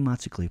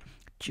systematically,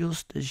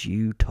 just as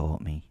you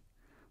taught me.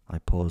 I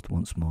paused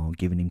once more,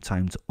 giving him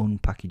time to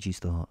unpackage his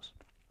thoughts.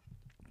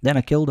 Then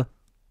I killed her.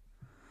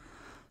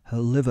 Her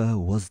liver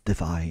was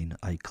divine,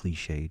 I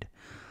cliched.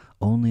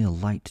 Only a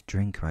light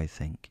drinker, I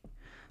think.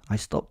 I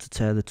stopped to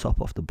tear the top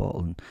off the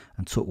bottle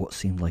and took what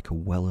seemed like a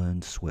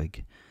well-earned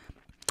swig.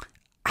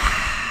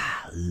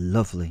 Ah,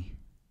 lovely.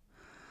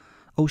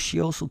 Oh, she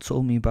also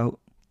told me about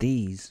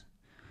these.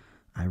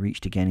 I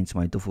reached again into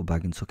my duffel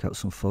bag and took out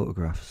some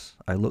photographs.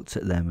 I looked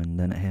at them and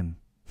then at him.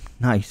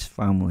 Nice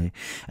family,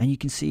 and you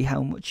can see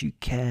how much you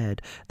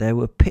cared. There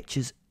were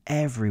pictures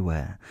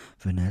everywhere.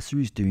 Vanessa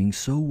is doing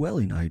so well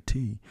in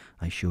IT.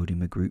 I showed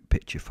him a group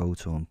picture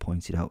photo and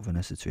pointed out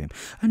Vanessa to him.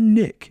 And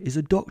Nick is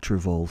a doctor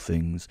of all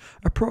things,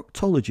 a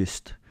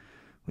proctologist,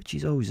 which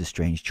is always a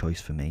strange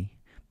choice for me.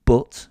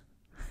 But,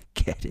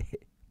 get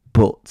it,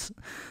 but,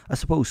 I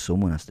suppose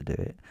someone has to do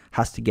it.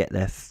 Has to get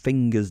their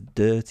fingers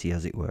dirty,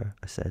 as it were,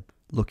 I said,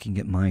 looking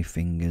at my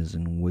fingers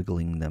and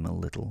wiggling them a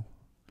little.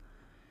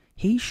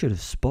 He should have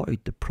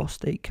spotted the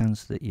prostate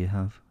cancer that you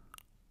have.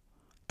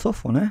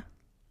 Tough one, eh?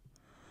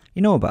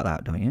 You know about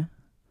that, don't you?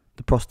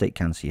 The prostate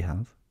cancer you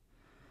have.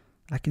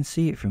 I can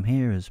see it from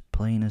here as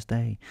plain as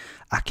day.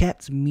 I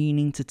kept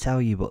meaning to tell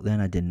you, but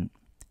then I didn't.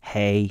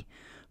 Hey,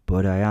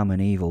 but I am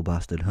an evil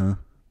bastard, huh?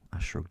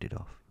 shrugged it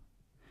off.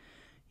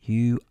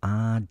 You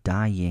are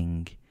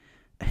dying,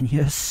 and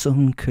your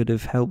son could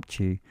have helped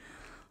you.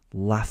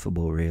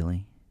 Laughable,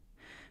 really.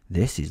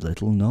 This is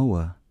little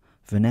Noah,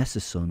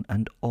 Vanessa's son,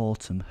 and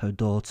Autumn, her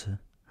daughter.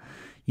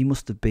 You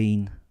must have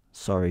been,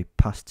 sorry,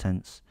 past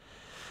tense.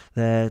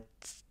 They're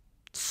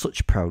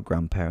such proud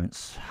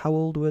grandparents. How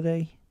old were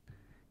they?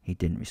 He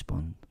didn't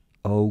respond.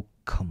 Oh,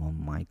 come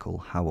on, Michael,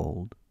 how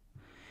old?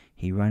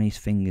 He ran his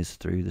fingers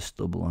through the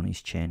stubble on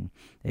his chin.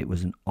 It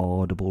was an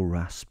audible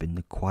rasp in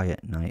the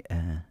quiet night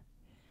air.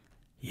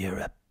 You're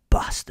a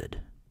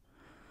bastard.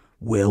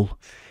 Will,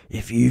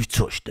 if you've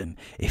touched them,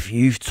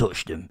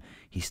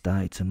 he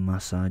started to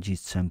massage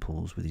his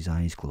temples with his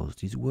eyes closed.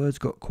 His words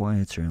got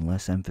quieter and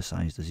less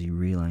emphasized as he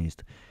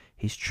realized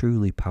his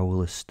truly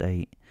powerless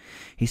state.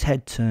 His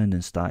head turned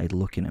and started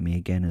looking at me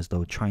again as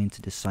though trying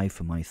to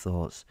decipher my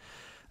thoughts.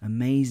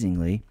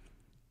 Amazingly,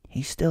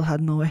 he still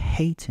had no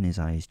hate in his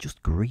eyes,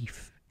 just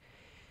grief.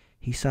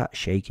 He sat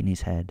shaking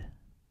his head.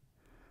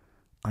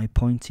 I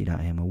pointed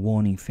at him, a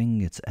warning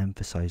finger to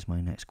emphasize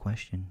my next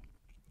question.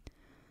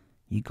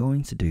 You're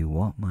going to do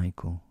what,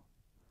 Michael?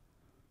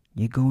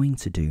 You're going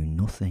to do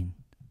nothing.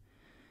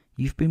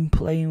 You've been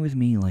playing with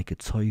me like a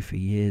toy for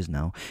years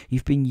now.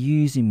 You've been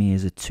using me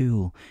as a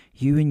tool.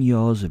 You and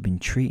yours have been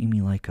treating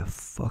me like a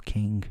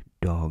fucking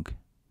dog.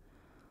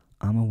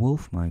 I'm a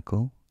wolf,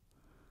 Michael.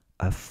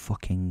 A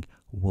fucking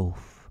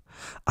wolf.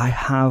 I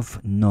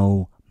have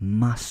no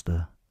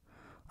master.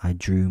 I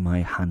drew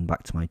my hand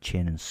back to my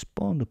chin and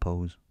spawned a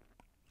pose.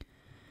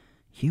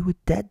 You were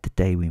dead the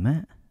day we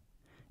met.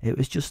 It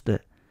was just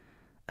that,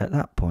 at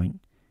that point,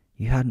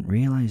 you hadn't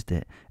realised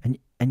it.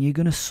 And you're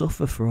going to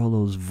suffer for all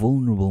those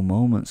vulnerable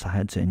moments I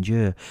had to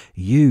endure.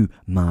 You,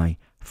 my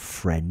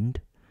friend,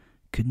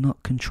 could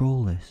not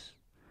control this.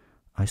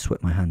 I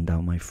swept my hand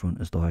down my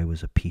front as though I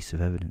was a piece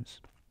of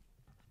evidence.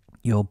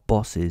 Your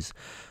bosses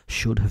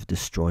should have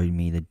destroyed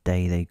me the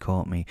day they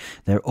caught me.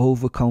 Their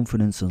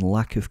overconfidence and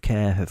lack of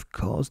care have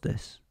caused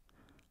this.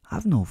 I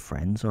have no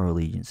friends or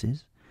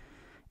allegiances.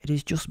 It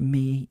is just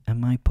me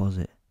and my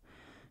posit.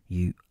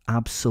 You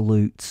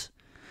absolute...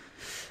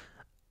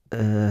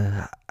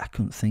 I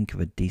couldn't think of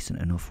a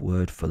decent enough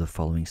word for the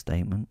following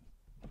statement.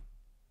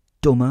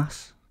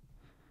 Dumbass.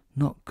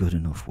 Not good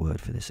enough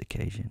word for this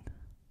occasion.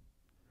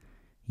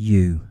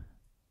 You,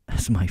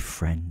 as my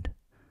friend.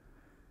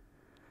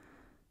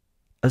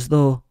 As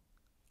though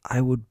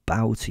I would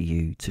bow to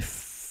you to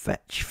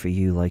fetch for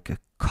you like a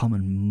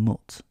common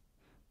mutt.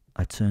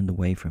 I turned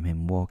away from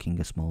him, walking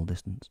a small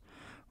distance.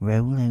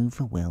 Roll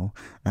over, Will.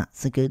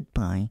 That's a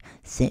goodbye.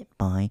 Sit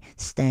by.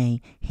 Stay.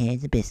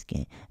 Here's a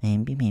biscuit.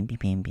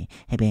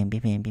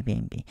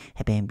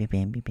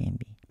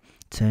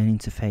 Turning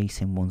to face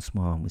him once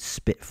more, and with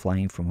spit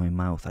flying from my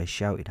mouth, I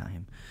shouted at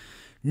him,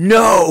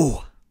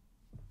 No!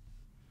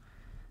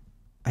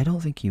 I don't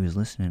think he was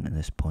listening at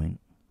this point.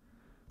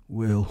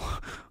 Will,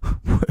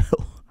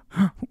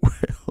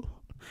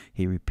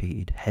 he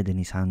repeated, head in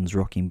his hands,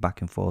 rocking back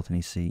and forth in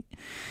his seat.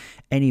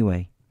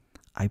 Anyway,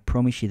 I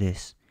promise you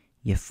this.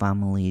 Your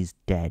family is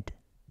dead.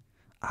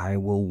 I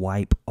will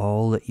wipe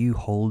all that you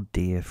hold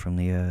dear from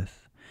the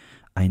earth.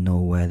 I know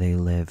where they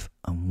live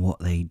and what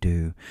they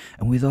do,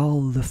 and with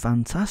all the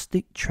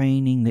fantastic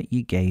training that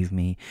you gave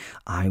me,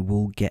 I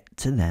will get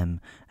to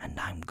them and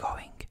I'm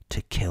going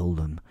to kill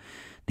them.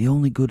 The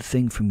only good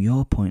thing from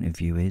your point of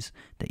view is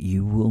that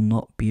you will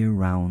not be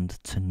around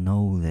to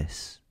know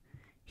this.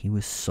 He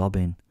was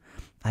sobbing.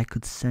 I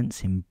could sense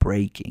him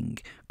breaking,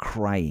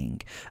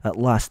 crying. At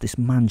last, this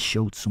man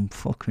showed some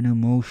fucking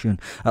emotion.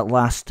 At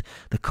last,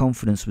 the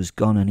confidence was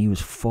gone and he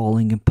was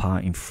falling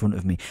apart in front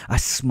of me. I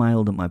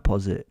smiled at my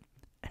posit,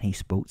 and he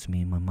spoke to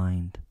me in my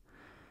mind.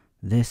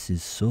 This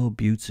is so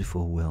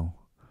beautiful, Will.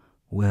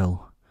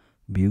 Will,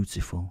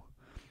 beautiful.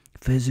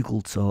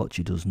 Physical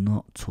torture does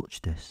not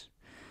touch this.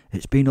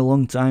 It's been a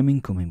long time in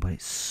coming, but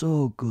it's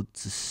so good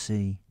to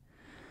see.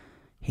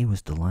 He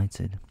was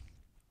delighted.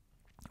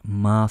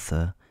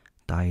 Martha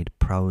died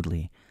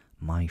proudly.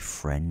 My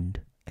friend.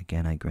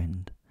 Again I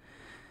grinned.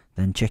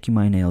 Then checking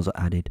my nails,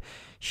 I added,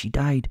 she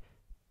died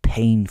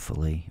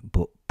painfully,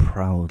 but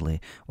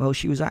proudly. Well,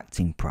 she was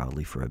acting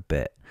proudly for a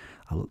bit.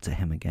 I looked at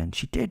him again.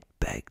 She did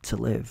beg to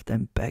live,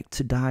 then beg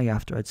to die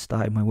after I'd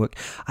started my work.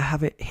 I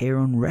have it here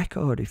on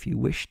record if you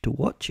wish to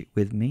watch it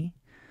with me.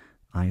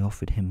 I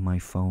offered him my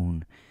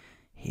phone.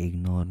 He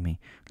ignored me.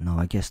 No,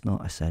 I guess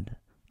not, I said.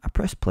 I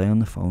pressed play on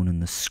the phone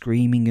and the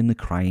screaming and the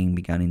crying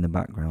began in the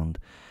background.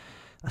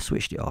 I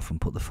switched it off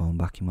and put the phone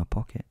back in my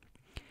pocket.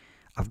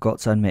 I've got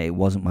to admit it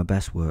wasn't my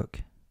best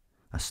work.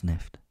 I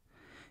sniffed.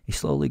 He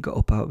slowly got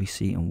up out of his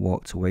seat and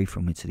walked away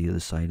from me to the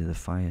other side of the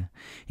fire.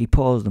 He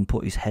paused and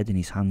put his head in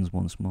his hands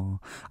once more.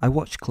 I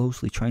watched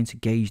closely, trying to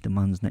gauge the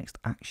man's next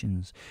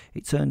actions.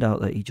 It turned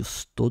out that he just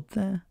stood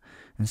there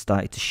and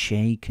started to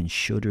shake and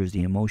shudder as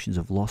the emotions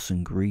of loss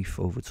and grief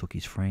overtook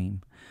his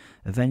frame.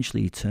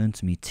 Eventually he turned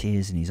to me,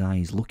 tears in his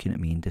eyes, looking at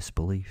me in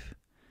disbelief.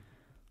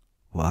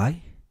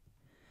 Why?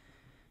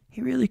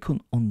 He really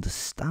couldn't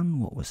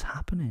understand what was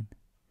happening.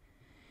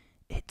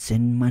 It's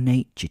in my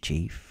nature,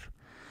 Chief.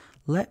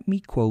 Let me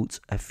quote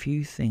a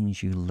few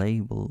things you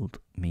labelled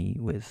me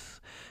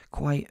with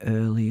quite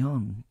early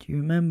on. Do you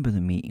remember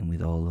the meeting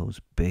with all those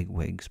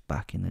bigwigs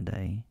back in the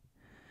day?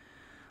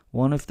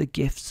 One of the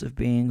gifts of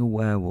being a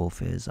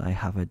werewolf is I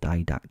have a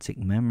didactic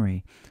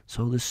memory,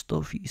 so the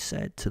stuff you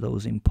said to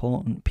those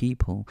important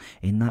people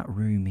in that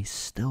room is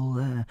still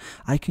there.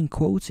 I can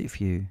quote it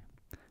for you.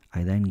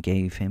 I then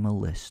gave him a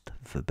list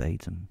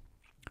verbatim.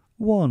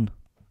 1.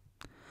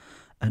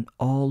 An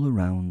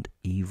all-around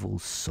evil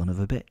son of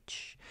a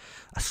bitch.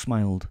 I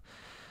smiled.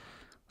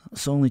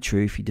 That's only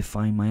true if you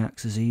define my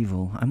acts as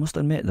evil. I must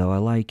admit, though, I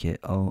like it.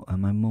 Oh,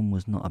 and my mum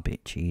was not a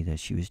bitch either.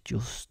 She was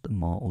just a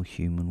mortal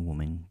human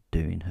woman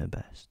doing her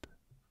best.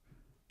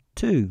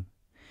 2.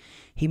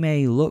 He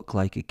may look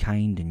like a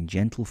kind and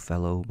gentle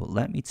fellow, but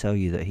let me tell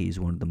you that he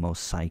is one of the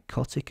most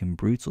psychotic and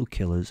brutal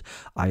killers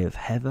I have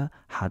ever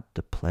had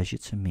the pleasure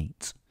to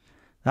meet.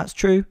 That's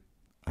true,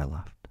 I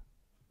laughed.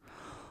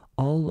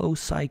 Although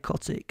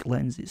psychotic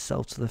lends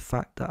itself to the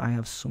fact that I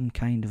have some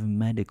kind of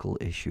medical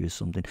issue or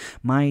something,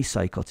 my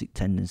psychotic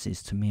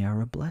tendencies to me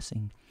are a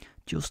blessing.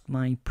 Just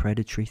my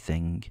predatory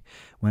thing.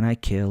 When I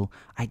kill,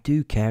 I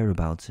do care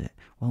about it,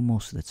 well,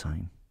 most of the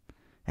time.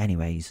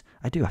 Anyways,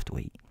 I do have to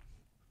eat.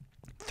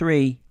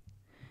 3.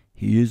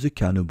 He is a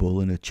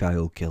cannibal and a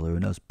child killer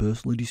and has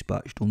personally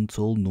dispatched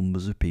untold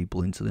numbers of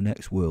people into the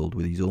next world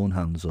with his own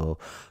hands or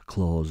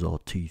claws or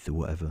teeth or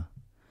whatever.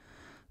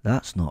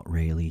 That's not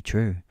really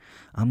true.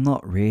 I'm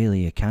not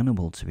really a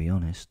cannibal, to be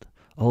honest,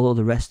 although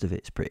the rest of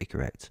it's pretty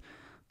correct.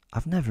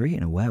 I've never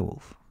eaten a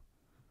werewolf.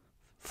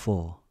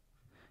 4.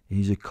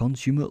 He's a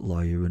consummate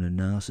liar and a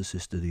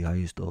narcissist of the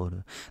highest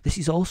order. This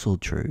is also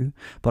true,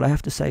 but I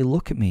have to say,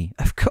 look at me.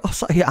 Of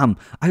course I am.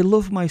 I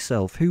love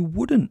myself. Who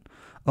wouldn't?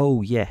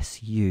 Oh,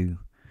 yes, you.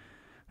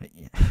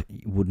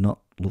 You would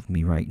not love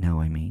me right now,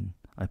 I mean.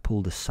 I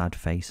pulled a sad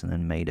face and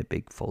then made a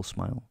big false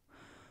smile.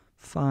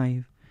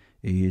 5.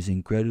 He is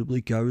incredibly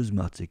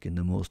charismatic and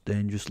the most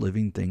dangerous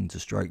living thing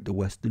to strike the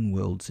Western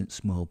world since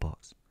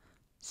smallpox.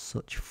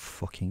 Such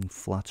fucking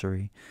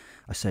flattery,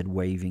 I said,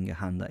 waving a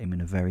hand at him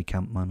in a very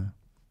camp manner.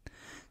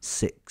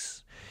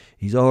 6.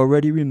 He's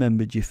already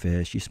remembered your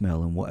face, your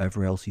smell, and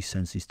whatever else his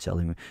senses tell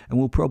him, and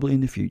will probably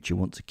in the future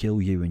want to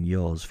kill you and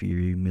yours for your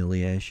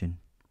humiliation.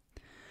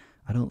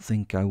 I don't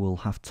think I will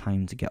have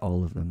time to get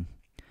all of them.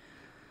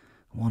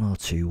 1 or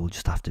 2 will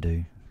just have to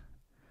do.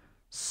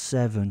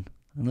 7.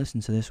 And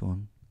listen to this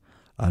one.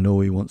 I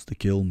know he wants to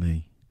kill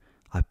me.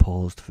 I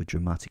paused for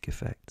dramatic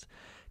effect,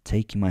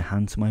 taking my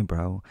hand to my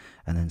brow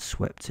and then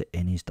swept it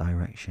in his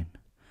direction.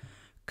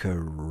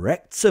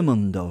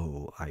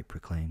 Correctamundo, I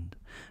proclaimed,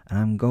 and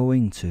I'm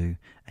going to,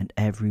 and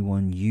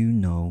everyone you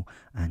know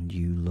and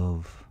you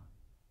love.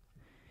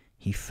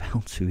 He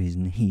fell to his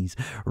knees,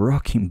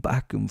 rocking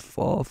back and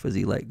forth as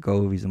he let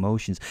go of his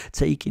emotions,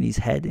 taking his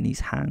head in his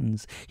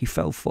hands. He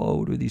fell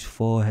forward with his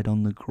forehead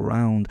on the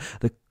ground.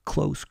 The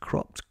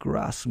close-cropped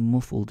grass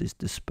muffled his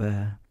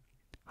despair.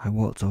 I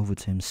walked over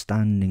to him,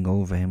 standing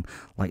over him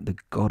like the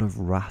god of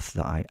wrath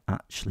that I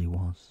actually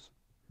was.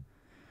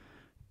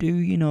 Do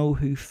you know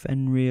who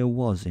Fenrir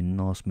was in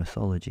Norse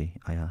mythology?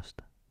 I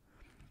asked.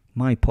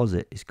 My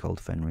posit is called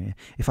Fenrir,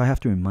 if I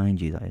have to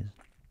remind you, that is.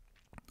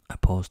 I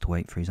paused to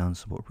wait for his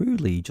answer, but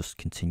rudely he just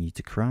continued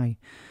to cry.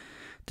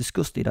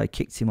 Disgusted, I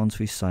kicked him onto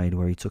his side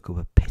where he took up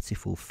a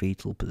pitiful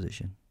fetal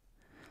position.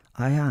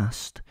 I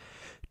asked,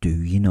 do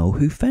you know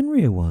who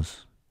Fenrir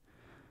was?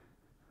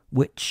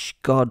 Which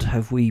god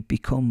have we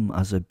become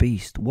as a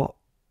beast? What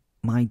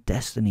my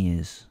destiny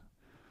is?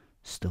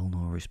 Still no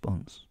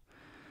response.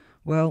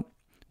 Well,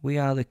 we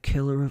are the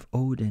killer of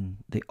Odin,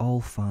 the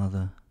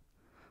All-Father.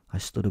 I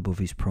stood above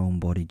his prone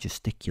body,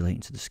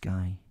 gesticulating to the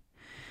sky.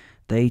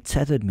 They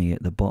tethered me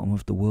at the bottom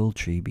of the world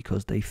tree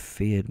because they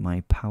feared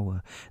my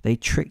power. They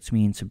tricked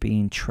me into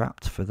being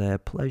trapped for their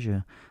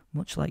pleasure,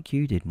 much like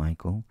you did,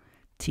 Michael.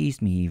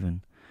 Teased me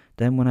even.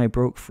 Then when I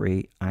broke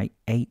free, I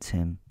ate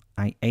him.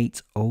 I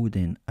ate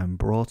Odin and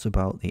brought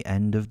about the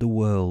end of the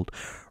world,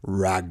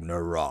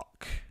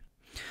 Ragnarok.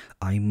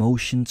 I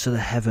motioned to the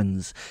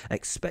heavens,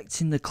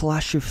 expecting the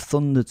clash of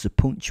thunder to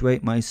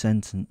punctuate my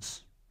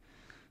sentence.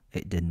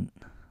 It didn't.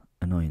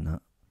 Annoying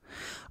that.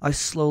 I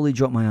slowly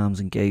dropped my arms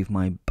and gave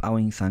my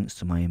bowing thanks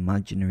to my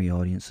imaginary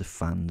audience of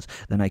fans.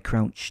 Then I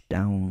crouched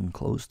down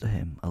close to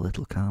him, a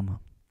little calmer.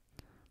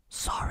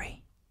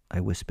 Sorry, I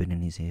whispered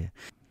in his ear.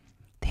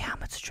 The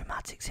amateur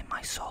dramatics in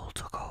my soul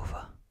took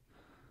over.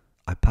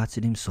 I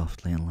patted him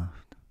softly and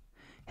laughed.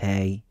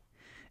 Hey,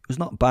 it was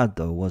not bad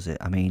though, was it?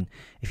 I mean,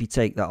 if you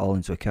take that all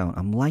into account,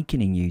 I'm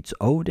likening you to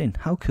Odin.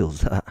 How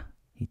cool's that?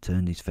 He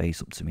turned his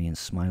face up to me and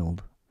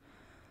smiled.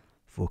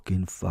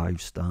 Fucking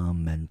 5-star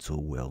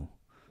mental, Will.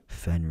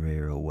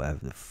 Fenrir or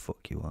whatever the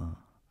fuck you are.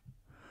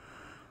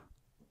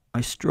 I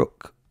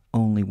struck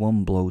only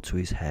one blow to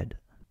his head.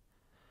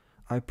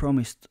 I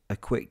promised a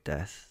quick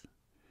death.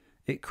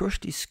 It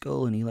crushed his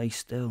skull and he lay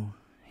still.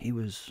 He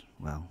was,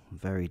 well,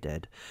 very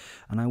dead,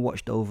 and I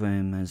watched over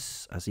him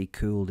as he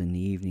cooled in the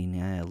evening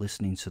air,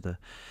 listening to the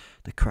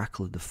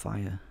crackle of the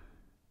fire.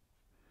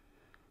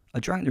 I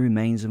drank the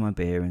remains of my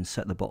beer and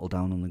set the bottle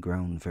down on the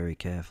ground very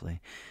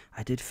carefully.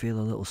 I did feel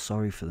a little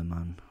sorry for the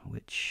man,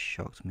 which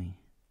shocked me.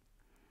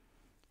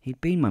 He'd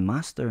been my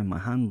master and my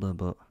handler,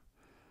 but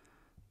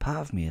part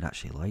of me had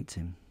actually liked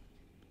him.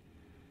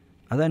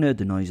 I then heard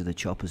the noise of the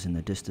choppers in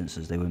the distance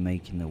as they were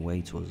making their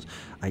way to us.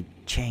 I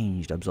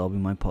changed,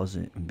 absorbing my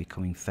posit and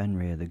becoming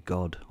Fenrir the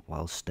god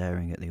while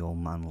staring at the old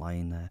man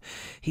lying there.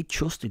 He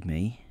trusted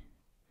me.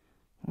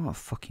 What a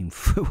fucking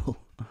fool.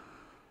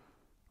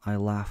 I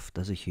laughed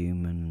as a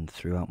human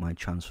throughout my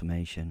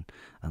transformation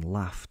and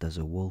laughed as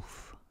a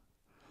wolf.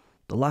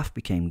 The laugh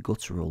became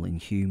guttural,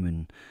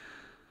 inhuman.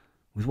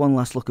 With one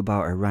last look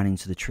about, I ran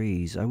into the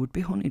trees. I would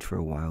be hunted for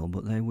a while,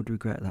 but they would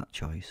regret that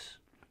choice.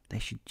 They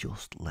should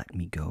just let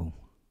me go.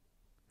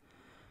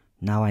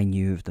 Now I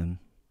knew of them.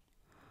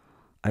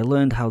 I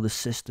learned how the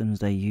systems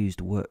they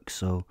used worked,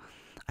 so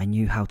I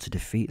knew how to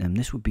defeat them.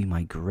 This would be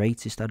my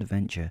greatest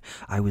adventure.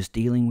 I was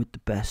dealing with the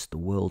best the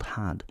world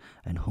had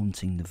and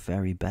hunting the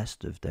very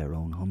best of their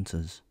own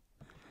hunters.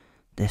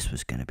 This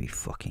was going to be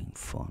fucking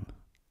fun.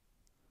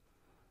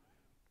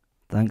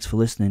 Thanks for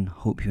listening.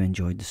 Hope you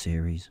enjoyed the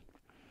series.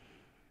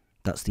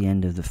 That's the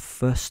end of the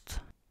first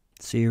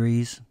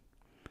series.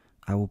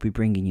 I will be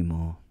bringing you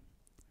more.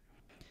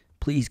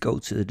 Please go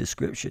to the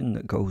description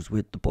that goes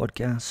with the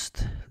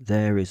podcast.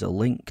 There is a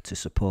link to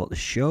support the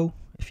show.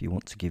 If you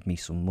want to give me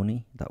some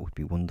money, that would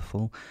be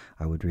wonderful.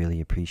 I would really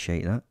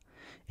appreciate that.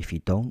 If you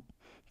don't,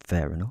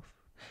 fair enough.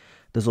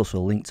 There's also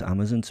a link to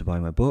Amazon to buy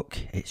my book.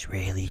 It's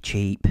really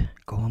cheap.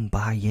 Go and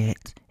buy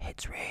it.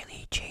 It's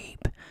really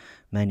cheap.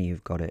 Many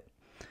have got it.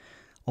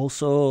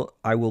 Also,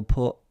 I will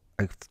put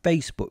a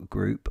Facebook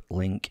group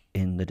link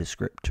in the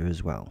descriptor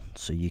as well,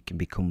 so you can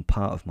become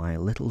part of my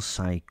little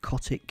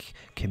psychotic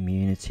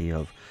community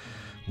of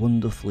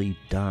wonderfully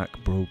dark,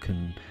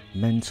 broken,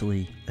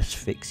 mentally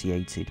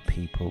asphyxiated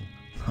people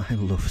I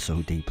love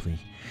so deeply.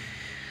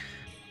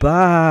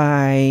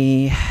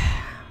 Bye.